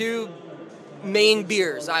got two main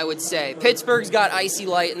beers, I would say. Pittsburgh's got Icy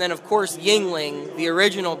Light, and then of course Yuengling, the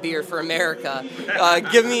original beer for America.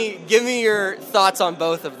 Give me your thoughts on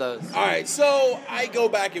both of those. All right, so I go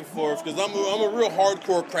back and forth because I'm a real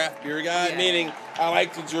hardcore craft beer guy, meaning I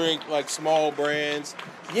like to drink like small brands.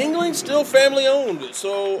 Yuengling's still family owned,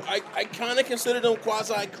 so I kind of consider them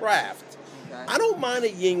quasi craft. Okay. I don't mind a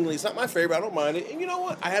Yuengling. It's not my favorite. I don't mind it. And you know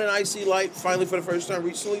what? I had an Icy Light finally for the first time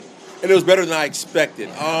recently. And it was better than I expected.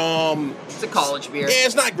 It's a college beer. Yeah,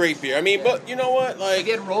 it's not great beer. I mean, but you know what? Like, they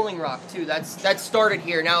get Rolling Rock too. That started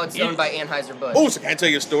here. Now it's owned by Anheuser-Busch. Oh, so can I tell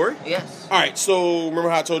you a story? Yes. All right. So remember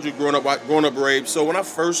how I told you growing up Braves. So when I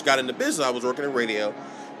first got into business, I was working in radio,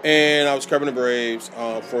 and I was covering the Braves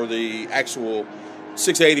for the actual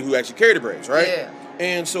 680 who actually carried the Braves, right? Yeah.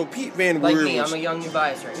 And so Pete Van Wieren like me, I'm a young new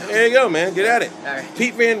bias right now. There you go, man. Get at it. All right.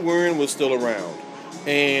 Pete Van Wieren was still around.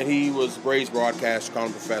 And he was Braves broadcaster,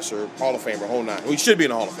 column professor, Hall of Famer, whole nine. Well, he should be in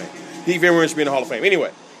the Hall of Fame. Pete Van Wieren should be in the Hall of Fame. Anyway,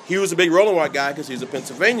 he was a big Rolling Rock guy because he's a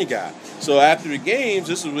Pennsylvania guy. So after the games,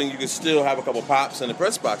 this is when you could still have a couple pops in the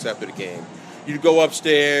press box after the game. You'd go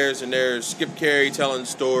upstairs, and there's Skip Carey telling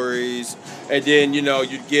stories. And then,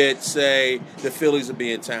 you'd get, say, the Phillies would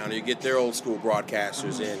be in town. Or you'd get their old school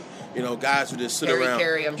broadcasters in. Guys who just sit around.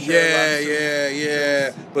 Carey, I'm sure.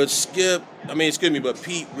 Yeah. But but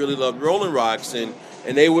Pete really loved Rolling Rocks, and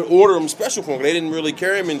they would order them special for him. They didn't really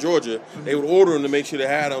carry them in Georgia. They would order them to make sure they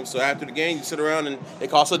had them. So after the game, you sit around, and they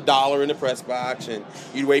cost $1 in the press box, and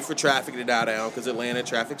you'd wait for traffic to die down because Atlanta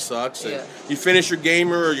traffic sucks. And you finish your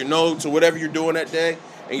gamer or your notes or whatever you're doing that day,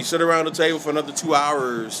 and you sit around the table for another 2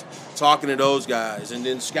 hours talking to those guys. And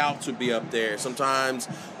then scouts would be up there. Sometimes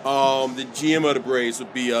the GM of the Braves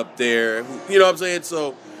would be up there. You know what I'm saying?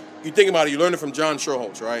 So you think about it. You learn it from John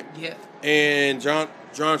Sherholtz, right? Yeah. And John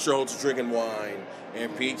Sherholtz is drinking wine.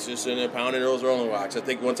 And Pete's just in there pounding those Rolling Rocks. I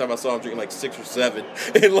think one time I saw him drinking like 6 or 7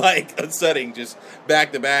 in like a setting, just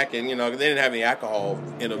back to back. And, they didn't have any alcohol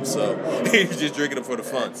in them, so he was just drinking them for the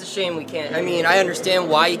fun. It's a shame we can't. I mean, I understand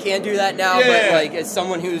why you can't do that now, but like as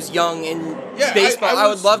someone who's young in baseball, I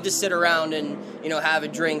would love to sit around and, have a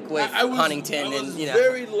drink with Huntington. I was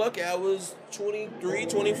very lucky. I was 23,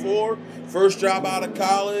 24, first job out of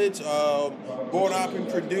college, board op and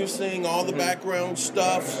producing, all the background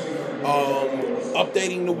stuff,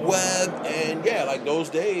 updating the web, and like those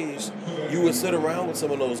days, you would sit around with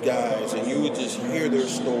some of those guys, and you would just hear their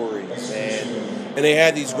stories, and they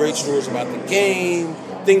had these great stories about the game,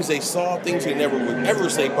 things they saw, things they never would ever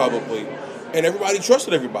say publicly. And everybody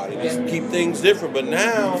trusted everybody. Just keep things different. But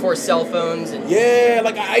now... Before cell phones. And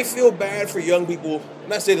I feel bad for young people.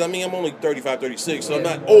 Not saying, I'm only 35, 36, so I'm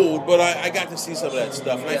not old, but I got to see some of that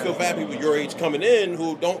stuff. And I feel bad people your age coming in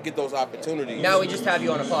who don't get those opportunities. Now we just have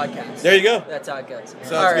you on a podcast. There you go. That's how it goes.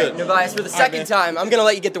 Sounds all right, good. Nevaeh, for the second time, I'm going to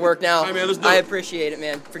let you get to work now. All right, man, let's do it. I appreciate it,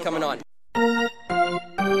 man, for coming on.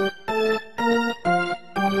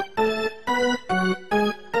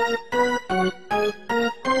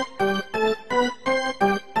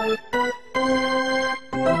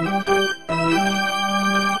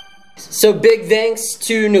 So big thanks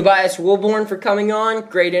to Nevaeh Wilborn for coming on.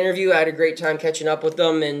 Great interview. I had a great time catching up with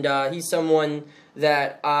him, and he's someone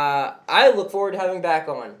that I look forward to having back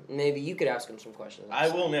on. Maybe you could ask him some questions. I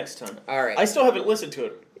will next time. All right. I still haven't listened to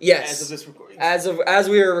it. Yes. As of this recording. As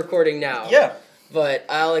we are recording now. Yeah. But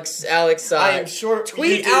Alex, I am sure.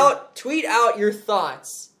 Tweet out your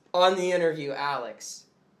thoughts on the interview, Alex.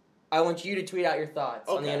 I want you to tweet out your thoughts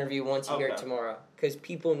on the Okay. interview once you hear it Okay. tomorrow. Because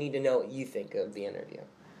people need to know what you think of the interview.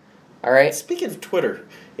 All right? Speaking of Twitter,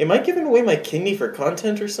 am I giving away my kidney for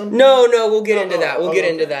content or something? No, we'll get into that. We'll oh, get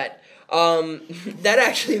okay. into that. That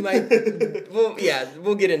actually might...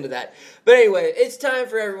 we'll get into that. But anyway, it's time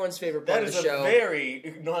for everyone's favorite part That of is the show. a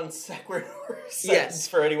very non sequitur sentence Yes.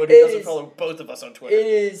 for anyone who It doesn't is- follow both of us on Twitter. It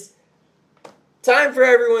is time for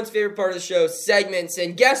everyone's favorite part of the show, segments.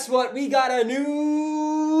 And guess what? We got a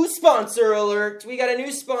new sponsor alert. We got a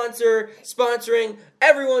new sponsor sponsoring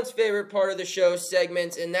everyone's favorite part of the show,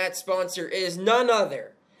 segments. And that sponsor is none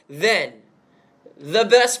other than the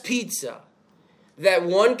best pizza that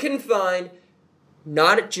one can find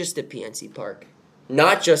not just at PNC Park,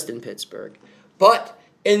 not just in Pittsburgh, but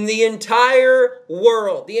in the entire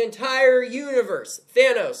world, the entire universe.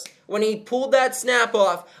 Thanos, when he pulled that snap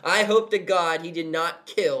off, I hope to God he did not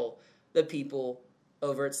kill the people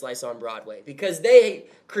over at Slice on Broadway because they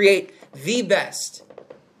create the best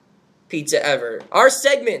pizza ever. Our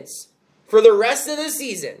segments for the rest of the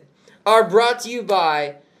season are brought to you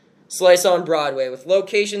by Slice on Broadway with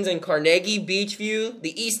locations in Carnegie, Beachview,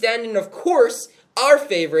 the East End, and of course, our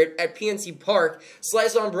favorite at PNC Park.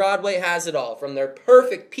 Slice on Broadway has it all, from their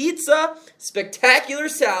perfect pizza, spectacular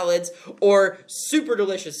salads, or super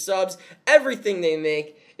delicious subs. Everything they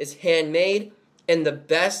make is handmade and the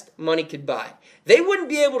best money could buy. They wouldn't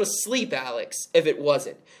be able to sleep, Alex, if it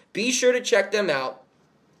wasn't. Be sure to check them out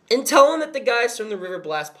and tell them that the guys from the River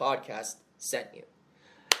Blast podcast sent you.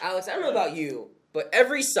 Alex, I don't know about you, but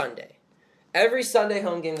every Sunday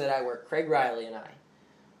home game that I work, Craig Riley and I,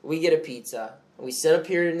 we get a pizza. We sit up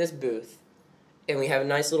here in this booth, and we have a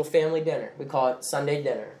nice little family dinner. We call it Sunday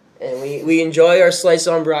dinner. And we enjoy our Slice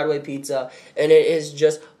on Broadway pizza, and it is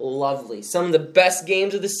just lovely. Some of the best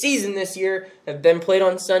games of the season this year have been played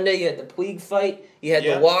on Sunday. You had the Puig fight. You had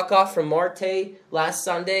the walk-off from Marte last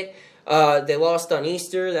Sunday. They lost on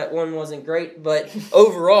Easter. That one wasn't great. But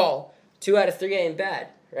overall, 2 out of 3 ain't bad.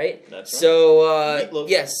 Right? That's right. So, Meatloaf.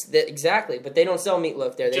 yes, exactly. But they don't sell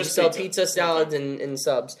meatloaf there. They just sell pizza, salads, Okay. and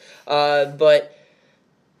subs. But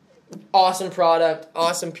awesome product,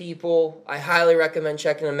 awesome people. I highly recommend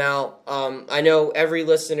checking them out. I know every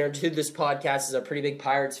listener to this podcast is a pretty big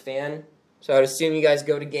Pirates fan. So I'd assume you guys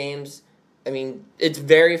go to games. I mean, it's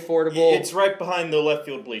very affordable. It's right behind the left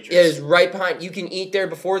field bleachers. It is right behind. You can eat there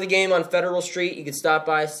before the game on Federal Street. You can stop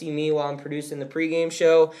by, see me while I'm producing the pregame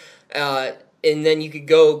show. And then you could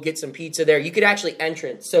go get some pizza there. You could actually enter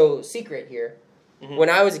it. So, secret here. Mm-hmm. When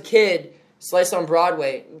I was a kid, Slice on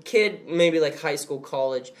Broadway, maybe like high school,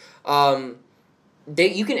 college, you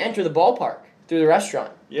can enter the ballpark through the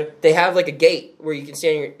restaurant. Yeah. They have like a gate where you can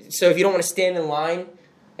stand. So if you don't want to stand in line,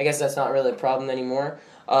 I guess that's not really a problem anymore,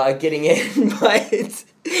 getting in. But,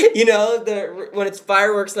 when it's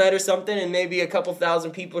fireworks night or something and maybe a couple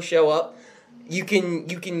thousand people show up, you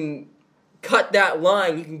can cut that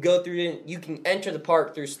line. You can go through. You can enter the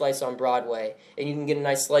park through Slice on Broadway, and you can get a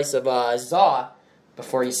nice slice of za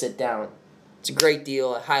before you sit down. It's a great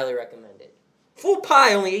deal. I highly recommend it. Full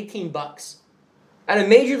pie, only $18. At a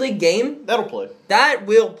major league game, That'll play. that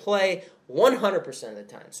will play 100% of the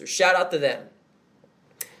time. So shout out to them.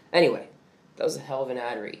 Anyway, that was a hell of an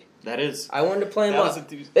ad read. That is. I wanted to play them That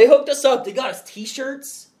up. was They hooked us up. They got us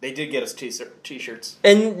T-shirts. They did get us t-shirts.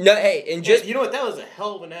 And no, hey, and just You know what? That was a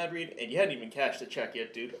hell of an ad read, and you hadn't even cashed the check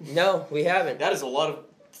yet, dude. no, we haven't. That is a lot of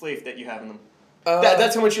faith that you have in them. Uh,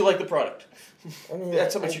 That's how much you like the product. I mean,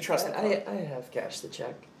 That's how much you trust the product. I have cashed the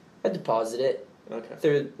check. I deposited it Okay.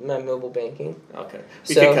 through my mobile banking. Okay.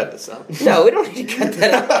 We So- can cut this out. No, we don't need to cut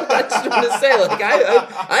that out. I just want to say, like,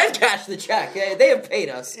 I've cashed the check. They have paid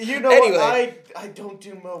us. You know Anyway. what? I don't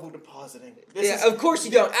do mobile depositing. Of course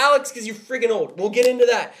you don't. Alex, because you're freaking old. We'll get into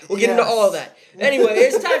that. We'll get into Yes. all of that. Anyway,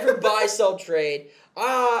 it's time for buy, sell, trade.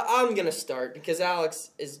 I'm going to start because Alex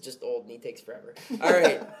is just old and he takes forever. All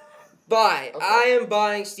right. Buy. Okay. I am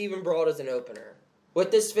buying Stephen Brault as an opener.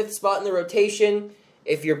 With this 5th spot in the rotation,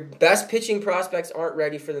 if your best pitching prospects aren't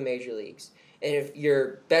ready for the major leagues, and if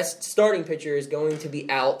your best starting pitcher is going to be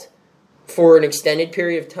out for an extended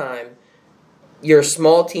period of time, you're a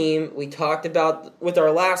small team. We talked about, with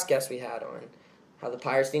our last guest we had on, how the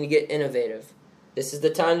Pirates need to get innovative. This is the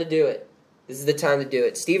time to do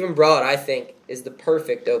it. Stephen Brault, I think, is the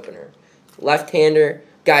perfect opener. Left-hander,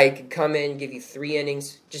 guy who could come in, give you 3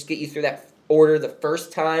 innings, just get you through that order the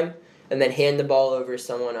first time, and then hand the ball over to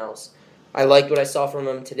someone else. I liked what I saw from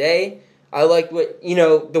him today. I liked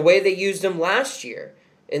the way they used him last year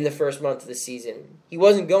in the first month of the season. He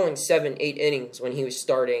wasn't going 7-8 innings when he was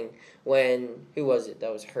starting who was it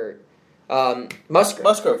that was hurt? Musgrove.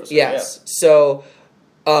 Musgrove was hurt, yes. So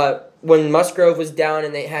when Musgrove was down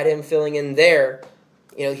and they had him filling in there,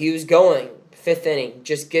 He was going 5th inning,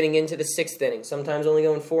 just getting into the 6th inning, sometimes only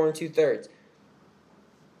going 4 2/3.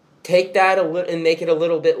 Take that and make it a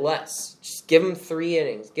little bit less. Just give him 3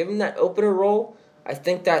 innings. Give him that opener role. I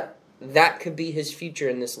think that could be his future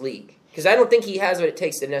in this league. Because I don't think he has what it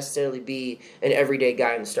takes to necessarily be an everyday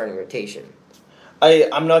guy in the starting rotation.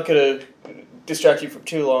 I'm not going to distract you for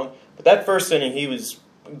too long, but that first inning, he was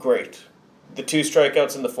great. The 2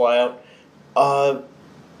 strikeouts and the flyout.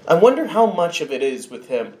 I wonder how much of it is with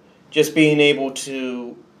him just being able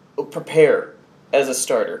to prepare as a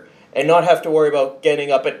starter and not have to worry about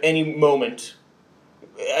getting up at any moment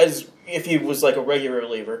as if he was like a regular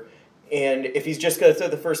reliever. And if he's just going to throw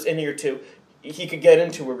the first inning or 2, he could get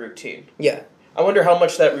into a routine. Yeah. I wonder how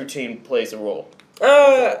much that routine plays a role.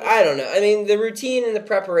 I don't know. I mean, the routine and the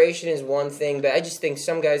preparation is one thing, but I just think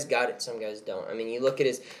some guys got it, some guys don't. I mean, you look at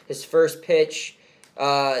his first pitch,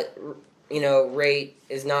 rate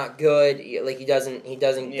is not good. Like he doesn't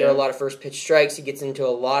throw a lot of first pitch strikes. He gets into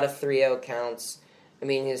a lot of 3-0 counts. I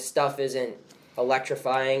mean, his stuff isn't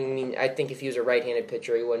electrifying. I mean, I think if he was a right-handed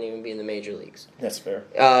pitcher, he wouldn't even be in the major leagues. That's fair.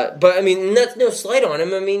 But I mean, that's no slight on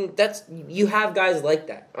him. I mean, you have guys like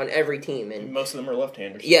that on every team, and most of them are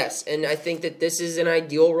left-handers. Yes, and I think that this is an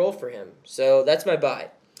ideal role for him. So that's my buy.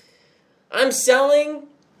 I'm selling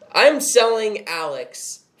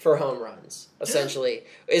Alex for home runs, essentially,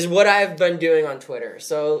 is what I've been doing on Twitter.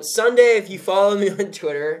 So Sunday, if you follow me on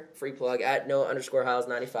Twitter, free plug, at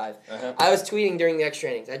 @Noah_Hiles95, I was tweeting during the extra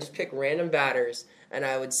innings. I just pick random batters, and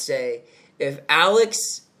I would say, if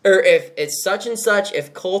it's such and such,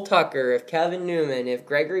 if Cole Tucker, if Kevin Newman, if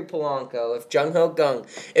Gregory Polanco, if Jung-Ho Kang,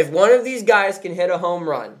 if one of these guys can hit a home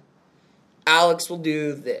run, Alex will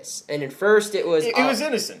do this. And at first it was... It was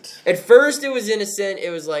innocent. At first it was innocent. It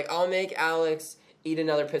was like, I'll make Alex eat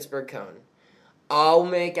another Pittsburgh cone. I'll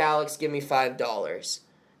make Alex give me $5.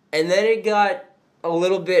 And then it got a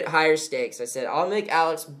little bit higher stakes. I said, I'll make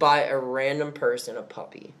Alex buy a random person a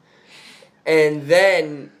puppy. And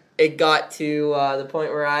then it got to the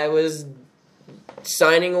point where I was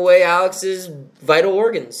signing away Alex's vital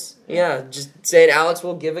organs. Yeah, just saying Alex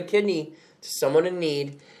will give a kidney to someone in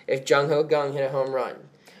need if Jung-Ho Kang hit a home run.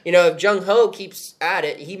 If Jung-Ho keeps at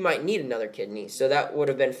it, he might need another kidney, so that would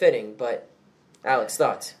have been fitting, but... Alex,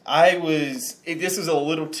 thoughts? This was a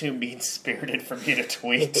little too mean-spirited for me to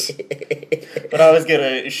tweet. But I was going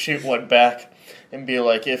to shoot one back and be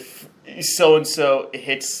like, if so-and-so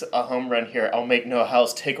hits a home run here, I'll make Noah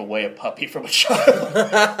Hiles take away a puppy from a child.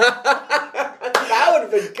 That would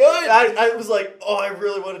have been good. I was like, I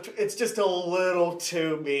really want to... It's just a little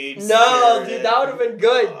too mean-spirited. No, dude, that would have been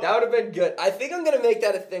good. That would have been good. I think I'm going to make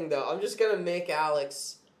that a thing, though. I'm just going to make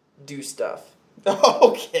Alex do stuff.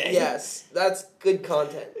 Okay. Yes, that's good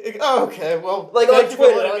content. Okay, well, like on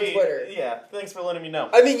Twitter. Yeah, thanks for letting me know.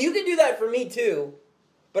 I mean, you can do that for me too,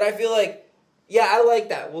 but I feel like, yeah, I like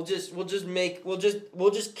that. We'll just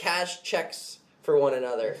cash checks for one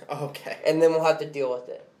another. Okay. And then we'll have to deal with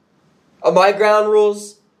it. My ground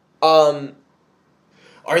rules.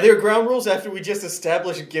 Are there ground rules after we just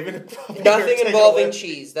established giving a puppy? Nothing involving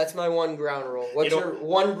cheese. That's my one ground rule. What's your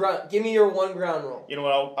one ground? Give me your one ground rule. You know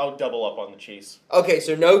what? I'll double up on the cheese. Okay,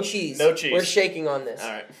 so no cheese. No cheese. We're shaking on this.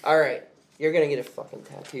 All right. You're gonna get a fucking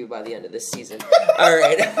tattoo by the end of this season. All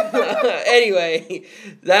right. Anyway,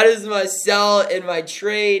 that is my sell and my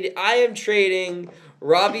trade. I am trading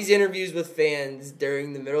Robbie's interviews with fans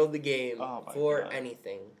during the middle of the game for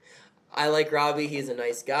anything. I like Robbie. He's a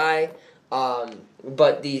nice guy.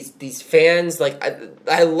 But these fans, like,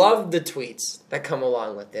 I love the tweets that come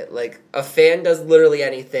along with it. Like, a fan does literally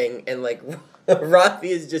anything, and, like,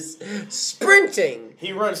 Robbie is just sprinting.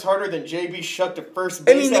 He runs harder than JB Shuck to first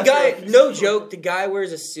base. I mean, the guy, no joke, the guy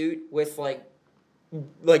wears a suit with, like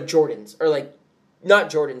Jordans, or, like,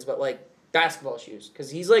 not Jordans, but, like, basketball shoes,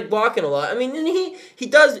 because he's, like, walking a lot. I mean, and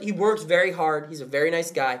he works very hard. He's a very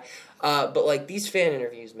nice guy. But, like, these fan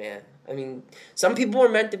interviews, man. I mean, some people are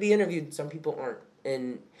meant to be interviewed, some people aren't.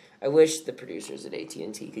 And I wish the producers at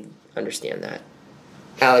AT&T could understand that.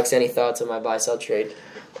 Alex, any thoughts on my buy-sell trade?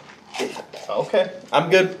 Okay,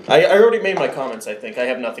 I'm good. I already made my comments, I think. I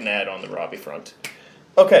have nothing to add on the Robbie front.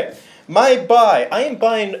 Okay, my buy. I am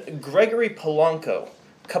buying Gregory Polanco.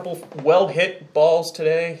 A couple well-hit balls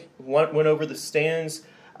today. Went over the stands.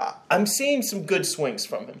 I'm seeing some good swings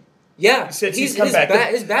from him. Yeah, he's come back.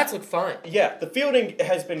 His bats look fine. Yeah, the fielding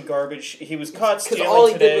has been garbage. He was caught stealing because all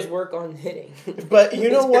he today. did was work on hitting. But you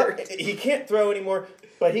know what? He can't throw anymore,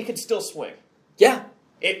 but he can still swing. Yeah.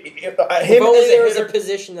 If only there was a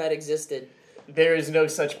position that existed. There is no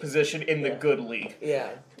such position in the good league. Yeah.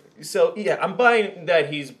 So, yeah, I'm buying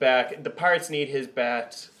that he's back. The Pirates need his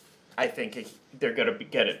bat. I think they're going to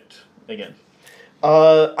get it again.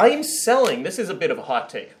 I am selling. This is a bit of a hot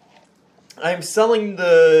take. I am selling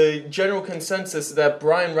the general consensus that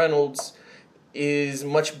Brian Reynolds is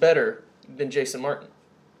much better than Jason Martin.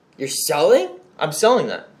 You're selling? I'm selling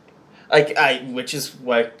that. Which is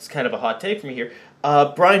why it's kind of a hot take from me here.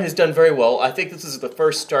 Brian has done very well. I think this is the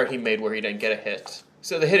first start he made where he didn't get a hit.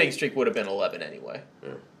 So the hitting streak would have been 11 anyway.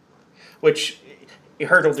 Which,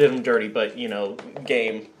 Hurdle did him dirty, but,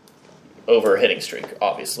 game over a hitting streak,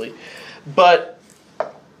 obviously. But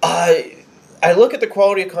I look at the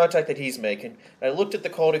quality of contact that he's making. I looked at the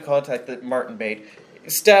quality of contact that Martin made.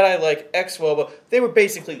 Stat I like Xwell, they were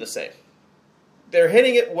basically the same. They're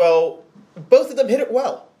hitting it well. Both of them hit it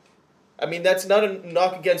well. I mean, that's not a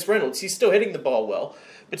knock against Reynolds. He's still hitting the ball well.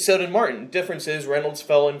 But so did Martin. Difference is Reynolds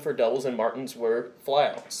fell in for doubles and Martin's were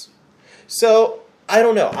flyouts. So, I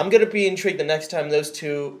don't know. I'm going to be intrigued the next time those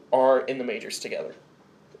two are in the majors together.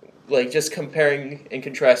 Just comparing and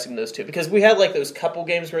contrasting those two. Because we had, those couple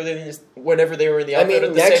games where whenever they were in the outfield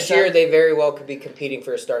at the next same year time, they very well could be competing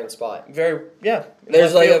for a starting spot. Yeah.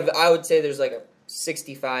 There's I would say there's a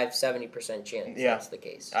 65-70% chance that's the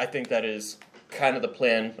case. I think that is kind of the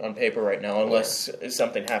plan on paper right now, unless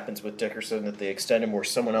something happens with Dickerson that they extend him or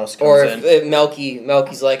someone else comes in. Or if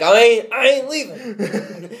Melky's like, I ain't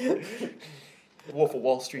leaving. Wolf of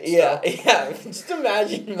Wall Street style. Yeah. Just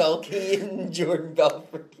imagine Melky and Jordan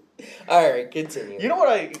Belfort. All right, continue. You know what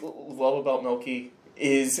I love about Melky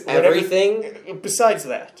is everything. Besides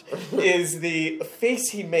that, is the face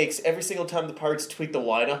he makes every single time the Pirates tweak the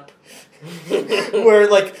lineup, where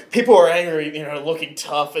people are angry, looking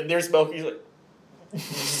tough, and there's Melky.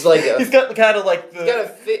 He's got kind of like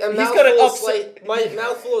the. He's got a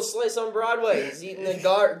mouthful of slice on Broadway. He's eating the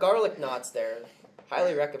garlic knots there.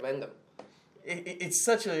 Highly recommend them. It's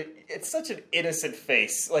such an innocent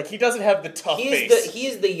face. He doesn't have the tough face. He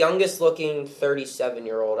is the youngest looking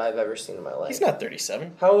 37-year-old I've ever seen in my life. He's not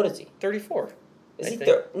 37. How old is he? 34. Is he?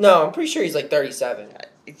 No, I'm pretty sure he's 37.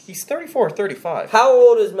 He's 34 or 35. How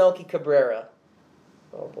old is Melky Cabrera?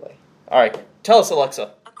 Oh boy. All right, tell us,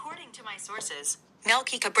 Alexa. According to my sources,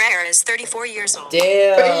 Melky Cabrera is 34 years old.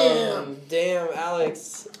 Damn,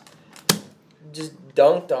 Alex just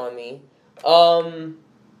dunked on me.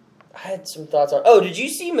 I had some thoughts on... Oh, did you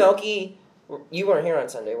see Melky? You weren't here on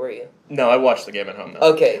Sunday, were you? No, I watched the game at home,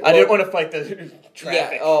 though. Okay. I didn't want to fight the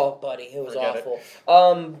traffic. Yeah, oh, buddy, it was awful.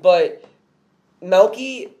 But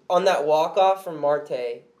Melky, on that walk-off from Marte,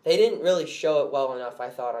 they didn't really show it well enough, I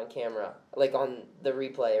thought, on camera. On the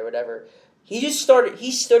replay or whatever. He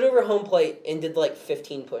stood over home plate and did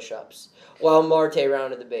 15 push-ups while Marte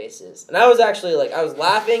rounded the bases. And I was actually, I was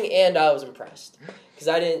laughing and I was impressed. Because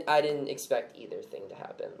I didn't expect either thing to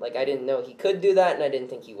happen. I didn't know he could do that, and I didn't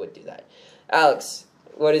think he would do that. Alex,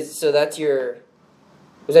 that's your...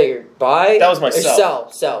 Was that your buy? That was my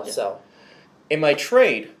sell. Sell. And my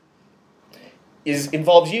trade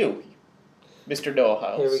involves you, Mr. Noah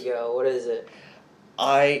Hiles. Here we go. What is it?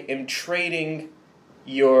 I am trading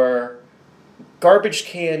your garbage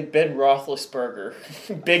can Ben Roethlisberger,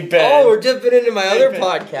 Big Ben. Oh, we're dipping into my other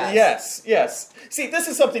podcast. Yes. See, this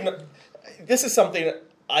is something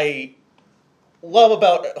I love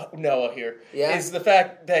about Noah here. Yeah. Is the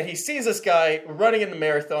fact that he sees this guy running in the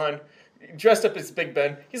marathon, dressed up as Big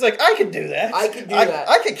Ben. He's like, I could do that. I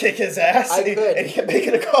could kick his ass. I could. And he can make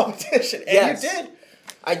it a competition. And yes. you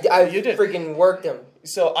did. You did. Freaking worked him.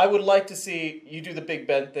 So I would like to see you do the Big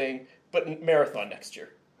Ben thing, but marathon next year.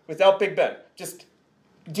 Without Big Ben.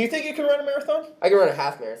 Do you think you can run a marathon? I can run a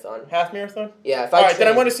half marathon. Half marathon? Yeah. All right, then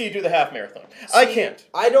I want to see you do the half marathon. I can't.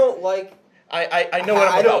 I don't like... I know what I'm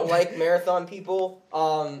about. I don't like marathon people,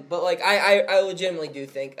 but I legitimately do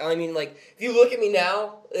think. I mean, if you look at me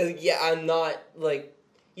now, I'm not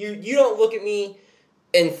you don't look at me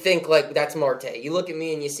and think that's Marte. You look at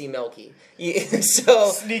me and you see Melky. So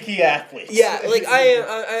sneaky athlete. Yeah,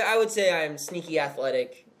 I would say I am sneaky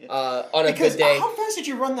athletic. On a good day. How fast did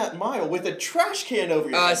you run that mile with a trash can over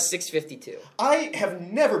your head? 6:52. I have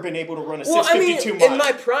never been able to run a 6:52 mile. In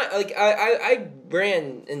my prime, I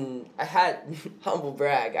ran and I had, humble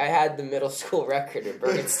brag, I had the middle school record at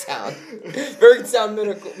Bergenstown. Bergenstown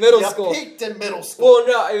middle school. Peaked in middle school. Well,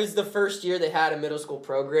 no, it was the first year they had a middle school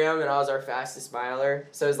program, and I was our fastest miler.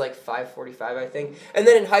 So it was 5:45, I think. And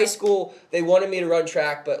then in high school, they wanted me to run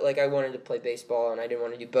track, but I wanted to play baseball, and I didn't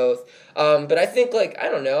want to do both. But I think I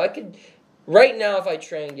don't know. I could, right now if I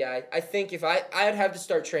trained, I think if I'd have to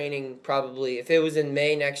start training probably, if it was in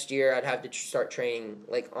May next year, I'd have to start training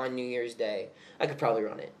on New Year's Day. I could probably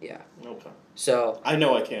run it, yeah. Okay. So. I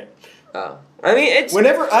know I can't. Oh. I mean, it's.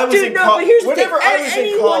 Whenever I was in college. But here's the thing.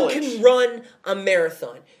 Anyone can run a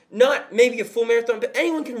marathon. not maybe a full marathon, but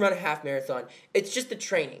anyone can run a half marathon. It's just the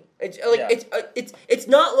training. It's like it's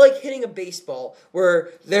not like hitting a baseball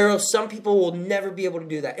where some people will never be able to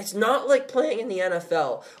do that. It's not like playing in the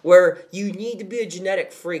NFL where you need to be a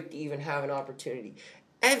genetic freak to even have an opportunity.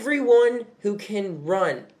 Everyone who can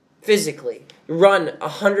run physically, run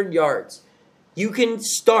 100 yards, you can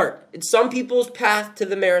start. Some people's path to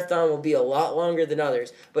the marathon will be a lot longer than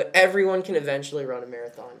others, but everyone can eventually run a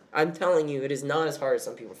marathon. I'm telling you, it is not as hard as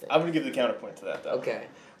some people think. I'm going to give the counterpoint to that, though. Okay.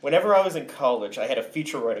 Whenever I was in college, I had a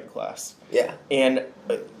feature writing class. Yeah. And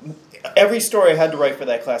every story I had to write for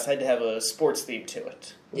that class had to have a sports theme to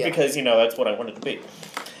it. Yeah. Because, that's what I wanted to be.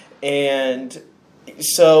 And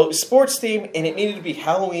so, sports theme, and it needed to be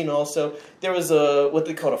Halloween also. There was what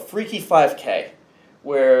they called a freaky 5K,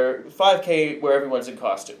 where everyone's in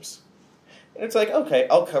costumes. And it's like, okay,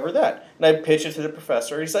 I'll cover that. And I pitch it to the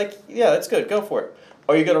professor. He's like, yeah, that's good, go for it.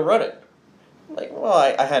 Are you going to run it? I'm like, well,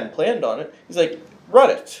 I hadn't planned on it. He's like, run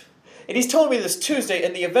it. And he's told me this Tuesday,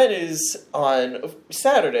 and the event is on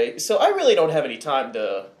Saturday, so I really don't have any time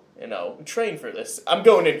to, train for this. I'm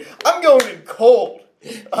going in cold.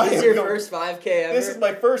 This is your first 5K ever? This is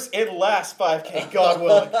my first and last 5K, God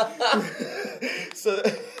willing.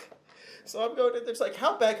 So I'm going in there. It's like,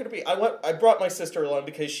 how bad could it be? I brought my sister along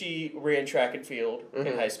because she ran track and field in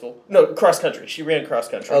high school. No, cross country. She ran cross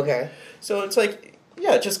country. Okay. So it's like,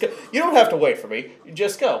 yeah, just go. You don't have to wait for me. You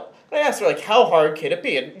just go. And I asked her, like, how hard can it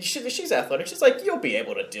be? And she's athletic. She's like, you'll be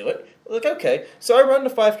able to do it. I'm like, okay. So I run the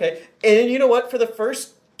 5K. And you know what? For the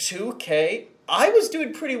first 2K, I was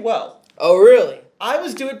doing pretty well. Oh, really? I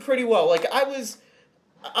was doing pretty well. Like, I was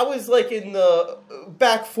like in the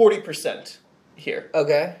back 40% here.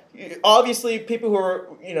 Okay. Obviously, people who are,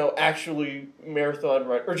 actually marathon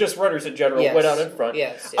runners, or just runners in general, went out in front.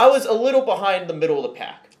 Yes. I was a little behind the middle of the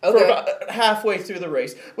pack. Okay. For about halfway through the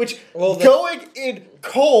race, which, going in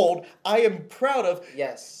cold, I am proud of.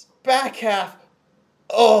 Yes. Back half,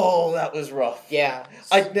 that was rough. Yeah.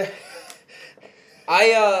 I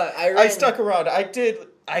stuck around.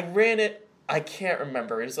 I ran it, I can't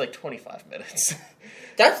remember. It was like 25 minutes.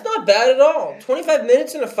 That's not bad at all. 25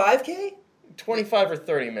 minutes in a 5K? 25 or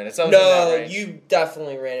 30 minutes. I was in No, that range. you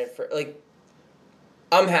definitely ran it for,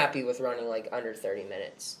 I'm happy with running, under 30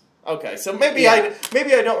 minutes. Okay, so maybe I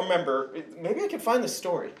don't remember. Maybe I can find the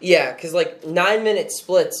story. Yeah, because, 9-minute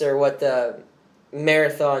splits are what the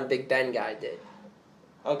marathon Big Ben guy did.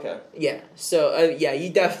 Okay. Yeah, so,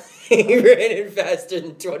 you definitely ran it faster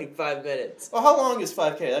than 25 minutes. Well, how long is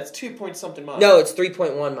 5K? That's 2-point-something miles. No, it's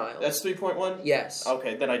 3.1 miles. That's 3.1? Yes.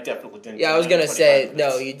 Okay, then I definitely didn't. Yeah, I was going to say,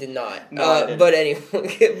 no, you did not. No, I didn't. But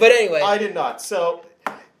anyway. I did not. So,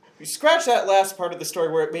 we scratch that last part of the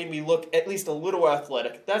story where it made me look at least a little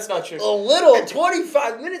athletic. That's not true. A little?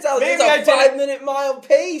 25 minutes? That's a 5-minute mile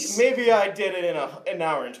pace. Maybe I did it in an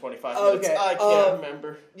hour and 25 minutes. Okay. I can't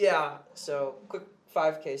remember. Yeah, so quick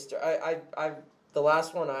 5K story. The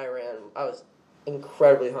last one I ran, I was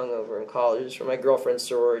incredibly hungover in college. It was for my girlfriend's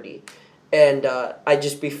sorority. And I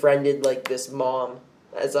just befriended, this mom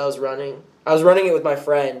as I was running. I was running it with my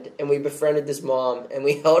friend, and we befriended this mom, and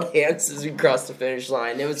we held hands as we crossed the finish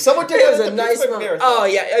line. It was a nice moment. Oh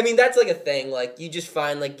yeah, I mean that's a thing. You just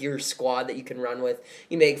find your squad that you can run with.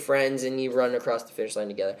 You make friends, and you run across the finish line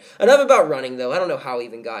together. Enough about running, though. I don't know how we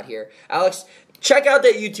even got here. Alex, check out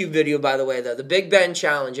that YouTube video, by the way, though, the Big Ben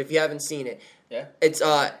Challenge. If you haven't seen it. Yeah. It's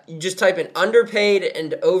you just type in underpaid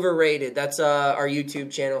and overrated. That's our YouTube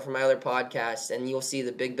channel for my other podcasts, and you'll see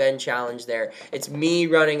the Big Ben Challenge there. It's me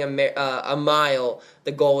running a mile.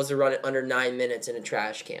 The goal is to run it under 9 minutes in a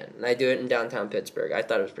trash can, and I do it in downtown Pittsburgh. I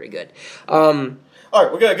thought it was pretty good. All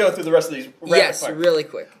right, we're gonna go through the rest of these. Yes, really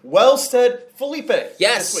quick. Well-said Felipe.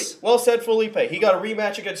 Yes. This week. Well-said Felipe. He got a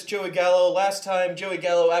rematch against Joey Gallo. Last time, Joey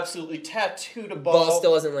Gallo absolutely tattooed a ball. Ball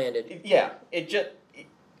still hasn't landed. Yeah, it just.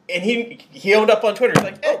 And he owned up on Twitter. He's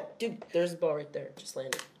like, oh, dude, there's the ball right there. Just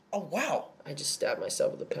landed. Oh, wow. I just stabbed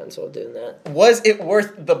myself with a pencil doing that. Was it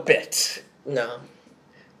worth the bit? No.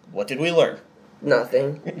 What did we learn?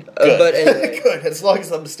 Nothing. Good. But anyway. Good, as long as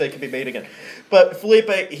the mistake can be made again. But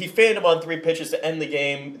Felipe, he fanned him on 3 pitches to end the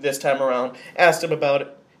game this time around. Asked him about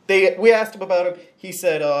it. We asked him about it. He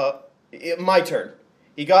said, my turn.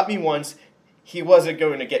 He got me once. He wasn't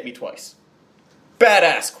going to get me twice.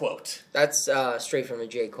 Badass quote. That's straight from a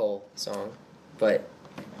J. Cole song, but...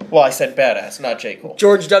 Well, I said badass, not J. Cole.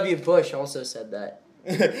 George W. Bush also said that.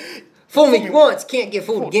 Fool me once, can't get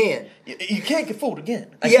fooled again. You can't get fooled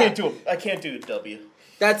again. I can't do a W.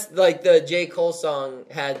 That's the J. Cole song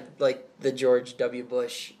had the George W.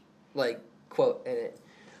 Bush quote in it.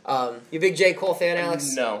 You a big J. Cole fan,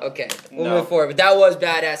 Alex? No. Okay, we'll No. move forward. But that was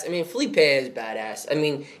badass. I mean, Felipe is badass. I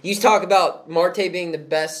mean, you talk about Marte being the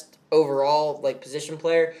best overall position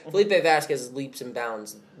player. Felipe Vasquez is leaps and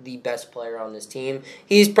bounds the best player on this team.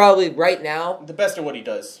 He's probably right now The best at what he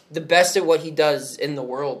does. the best at what he does in the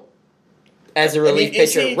world as a relief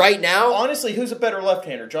is pitcher. he- Right now, Honestly, who's a better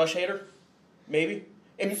left-hander? Josh Hader? Maybe?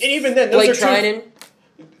 And even then, Blake those are Trinan.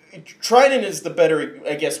 Trinan is the better,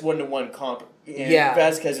 I guess, one-to-one comp. And Yeah.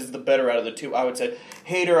 Vasquez is the better out of the two, I would say.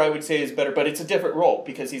 Hader, I would say, is better, but it's a different role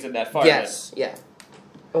because he's in that fireman. Yes, yeah.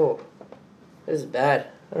 Oh, this is bad.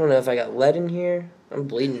 I don't know if I got lead in here. I'm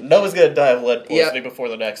bleeding. Noah's going to die of lead poisoning Yep. before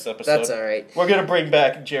the next episode. That's all right. We're going to bring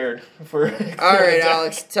back Jared for... All right,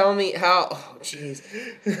 Alex, tell me how... Oh, jeez.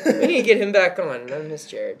 We need to get him back on. I miss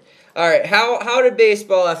Jared. All right, how did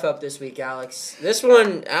baseball F up this week, Alex? This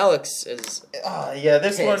one, Alex is Yeah,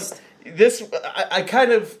 this pissed. one... I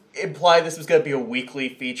kind of implied this was going to be a weekly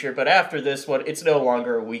feature, but after this one, it's no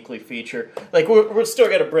longer a weekly feature. We're still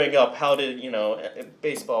going to bring up how did,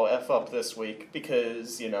 baseball F up this week,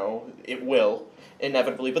 because, it will,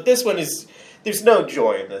 inevitably. But this one is... There's no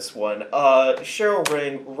joy in this one. Cheryl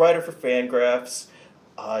Ring, writer for Fangraphs,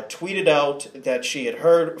 tweeted out that she had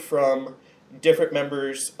heard from different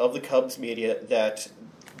members of the Cubs media that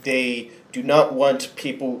they do not want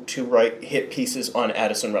people to write hit pieces on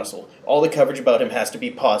Addison Russell. All the coverage about him has to be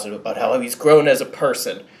positive, about how he's grown as a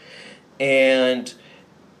person. And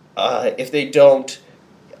if they don't,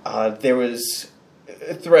 there was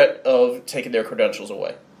a threat of taking their credentials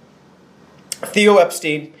away. Theo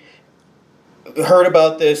Epstein heard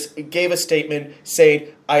about this, gave a statement saying,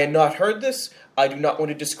 I had not heard this. I do not want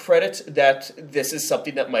to discredit that this is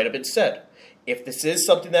something that might have been said. If this is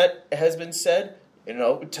something that has been said,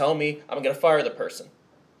 tell me, I'm going to fire the person.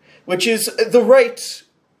 Which is the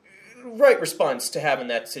right response to have in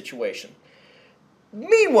that situation.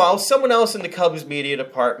 Meanwhile, someone else in the Cubs media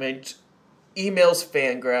department emails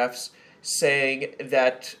Fangraphs saying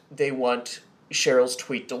that they want Cheryl's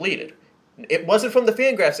tweet deleted. It wasn't from the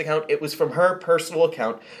Fangraphs account, it was from her personal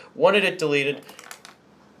account. Wanted it deleted.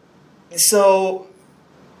 So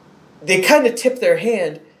they kind of tip their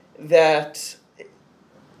hand that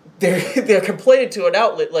they're complaining to an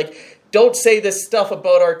outlet don't say this stuff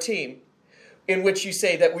about our team, in which you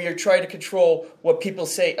say that we are trying to control what people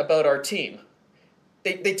say about our team.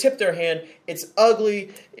 They tip their hand. It's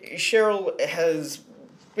ugly. Cheryl has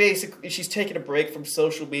basically, she's taken a break from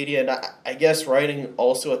social media, and I guess writing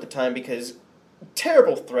also at the time, because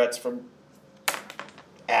terrible threats from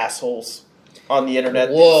assholes on the internet.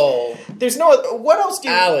 Whoa. There's no, what else do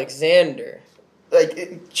you... Alexander.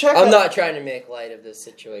 Check I'm out, not trying to make light of this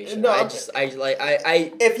situation. No,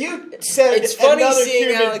 If you said it's funny another seeing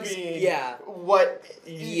human Alex. being, Yeah. what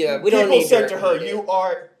Yeah, we people don't need said to to her, repeat it. you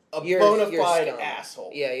are a You're bona fide scum.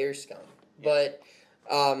 asshole. Yeah, you're scum. But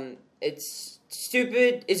it's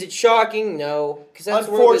stupid. Is it shocking? No, because that's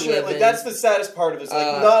where we live Unfortunately, in. that's the saddest part of this.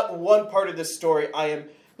 Not one part of this story I am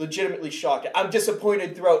legitimately shocked at. I'm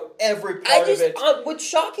disappointed throughout every part of it. What's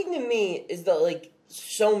shocking to me is that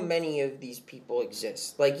so many of these people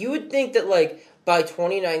exist. You would think that by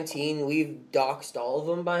 2019 we've doxed all of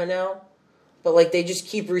them by now, but they just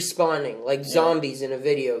keep respawning like zombies in a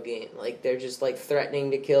video game. They're just threatening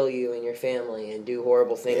to kill you and your family and do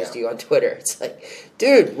horrible things to you on Twitter. It's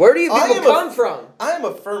dude, where do you people come from? I am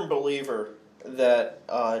a firm believer that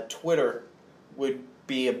Twitter would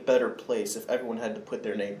be a better place if everyone had to put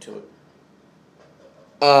their name to it.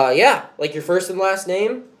 Yeah, your first and last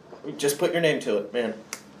name. Just put your name to it, man.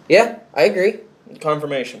 Yeah, I agree.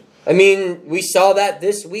 Confirmation. I mean, we saw that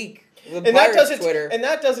this week. And that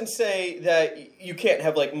doesn't say that you can't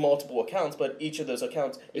have multiple accounts, but each of those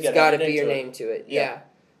accounts it's got to be your name to it. Yeah.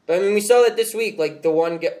 But I mean, we saw that this week. The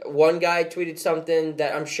one guy tweeted something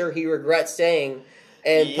that I'm sure he regrets saying,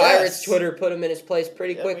 and Pirates Twitter put him in his place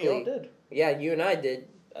pretty quickly. We all did. Yeah, you and I did.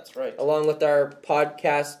 That's right. Along with our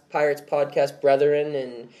Pirates podcast brethren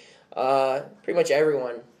and pretty much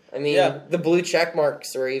everyone. I mean, the blue check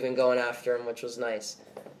marks were even going after him, which was nice.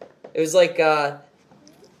 It was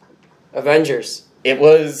Avengers. It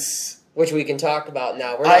was... Which we can talk about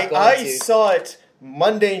now. We're not going to. I saw it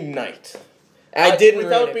Monday night. I didn't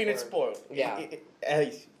without being spoiled. Yeah.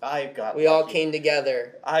 I got We lucky. all came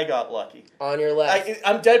together. I got lucky. On your left.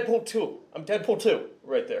 I'm Deadpool 2. I'm Deadpool 2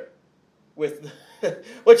 right there. With...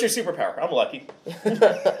 What's your superpower? I'm lucky.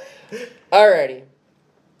 Alrighty.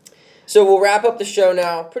 So we'll wrap up the show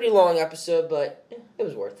now. Pretty long episode, but it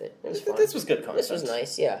was worth it. It was fun. This was good content. This was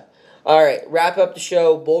nice, yeah. Alright, wrap up the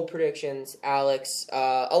show. Bold predictions. Alex,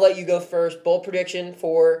 I'll let you go first. Bold prediction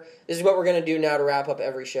this is what we're going to do now to wrap up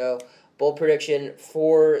every show. Bold prediction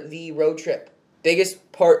for the road trip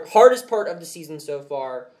hardest part of the season so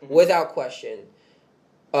far, without question.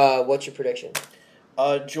 What's your prediction?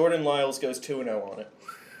 Jordan Lyles goes 2-0 on it.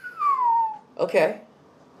 Okay.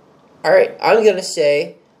 All right. I'm going to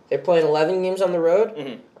say they're playing 11 games on the road. Mm-hmm.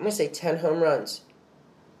 I'm going to say 10 home runs.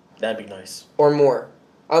 That'd be nice. Or more.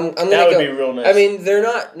 That would be real nice. I mean, they're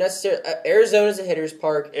not necessarily... Arizona's a hitter's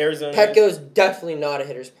park. Petco's definitely not a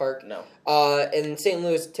hitter's park. No. And St.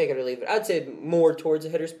 Louis, take it or leave it. I'd say more towards a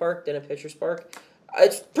hitter's park than a pitcher's park.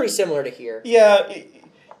 It's pretty similar to here. Yeah,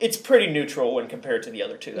 it's pretty neutral when compared to the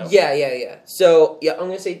other two, though. Yeah. So, I'm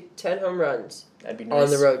going to say 10 home runs. That'd be nice. On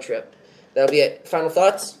the road trip. That'll be it. Final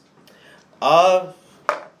thoughts?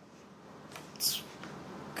 It's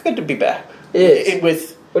good to be back. It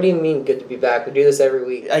is. What do you mean good to be back? We do this every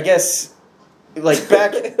week. I guess,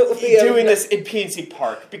 back doing this in PNC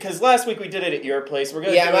Park. Because last week we did it at your place.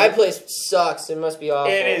 My place sucks. It must be awful.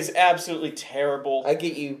 It is absolutely terrible. I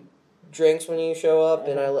get you drinks when you show up,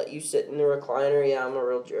 and I let you sit in the recliner. Yeah, I'm a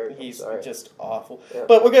real jerk. He's just awful. Yeah.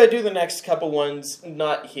 But we're going to do the next couple ones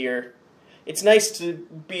not here. It's nice to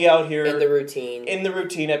be out here. In the routine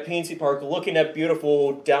at PNC Park, looking at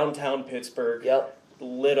beautiful downtown Pittsburgh. Yep.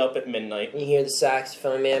 Lit up at midnight. You hear the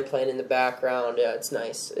saxophone man playing in the background. Yeah, it's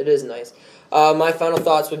nice. It is nice. My final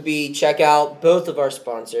thoughts would be check out both of our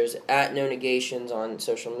sponsors at No Negations on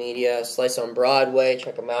social media. Slice on Broadway.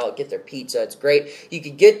 Check them out. Get their pizza. It's great. You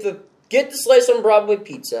could get the Slice on Broadway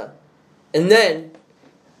pizza and then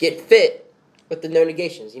get fit with the No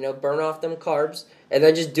Negations. Burn off them carbs. And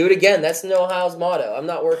then just do it again. That's No Ohio's motto. I'm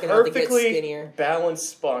not working out to get skinnier. Perfectly balanced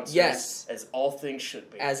sponsors. Yes. As all things should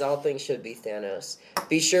be. As all things should be, Thanos.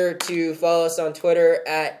 Be sure to follow us on Twitter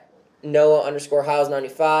at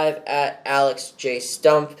Noah_Hiles95, at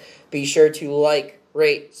AlexJStump. Be sure to like,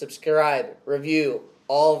 rate, subscribe, review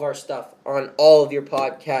all of our stuff on all of your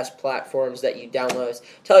podcast platforms that you download.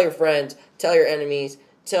 Tell your friends, tell your enemies,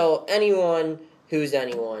 tell anyone who's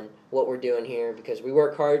anyone what we're doing here, because we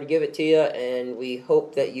work hard to give it to you, and we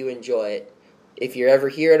hope that you enjoy it. If you're ever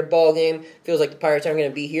here at a ball game, feels like the Pirates aren't going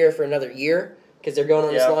to be here for another year because they're going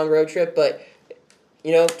on this long road trip, but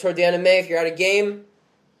toward the end of May, if you're at a game,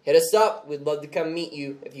 hit us up. We'd love to come meet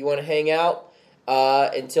you if you want to hang out.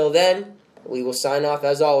 Until then, we will sign off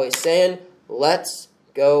as always saying, let's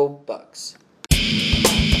go Bucks.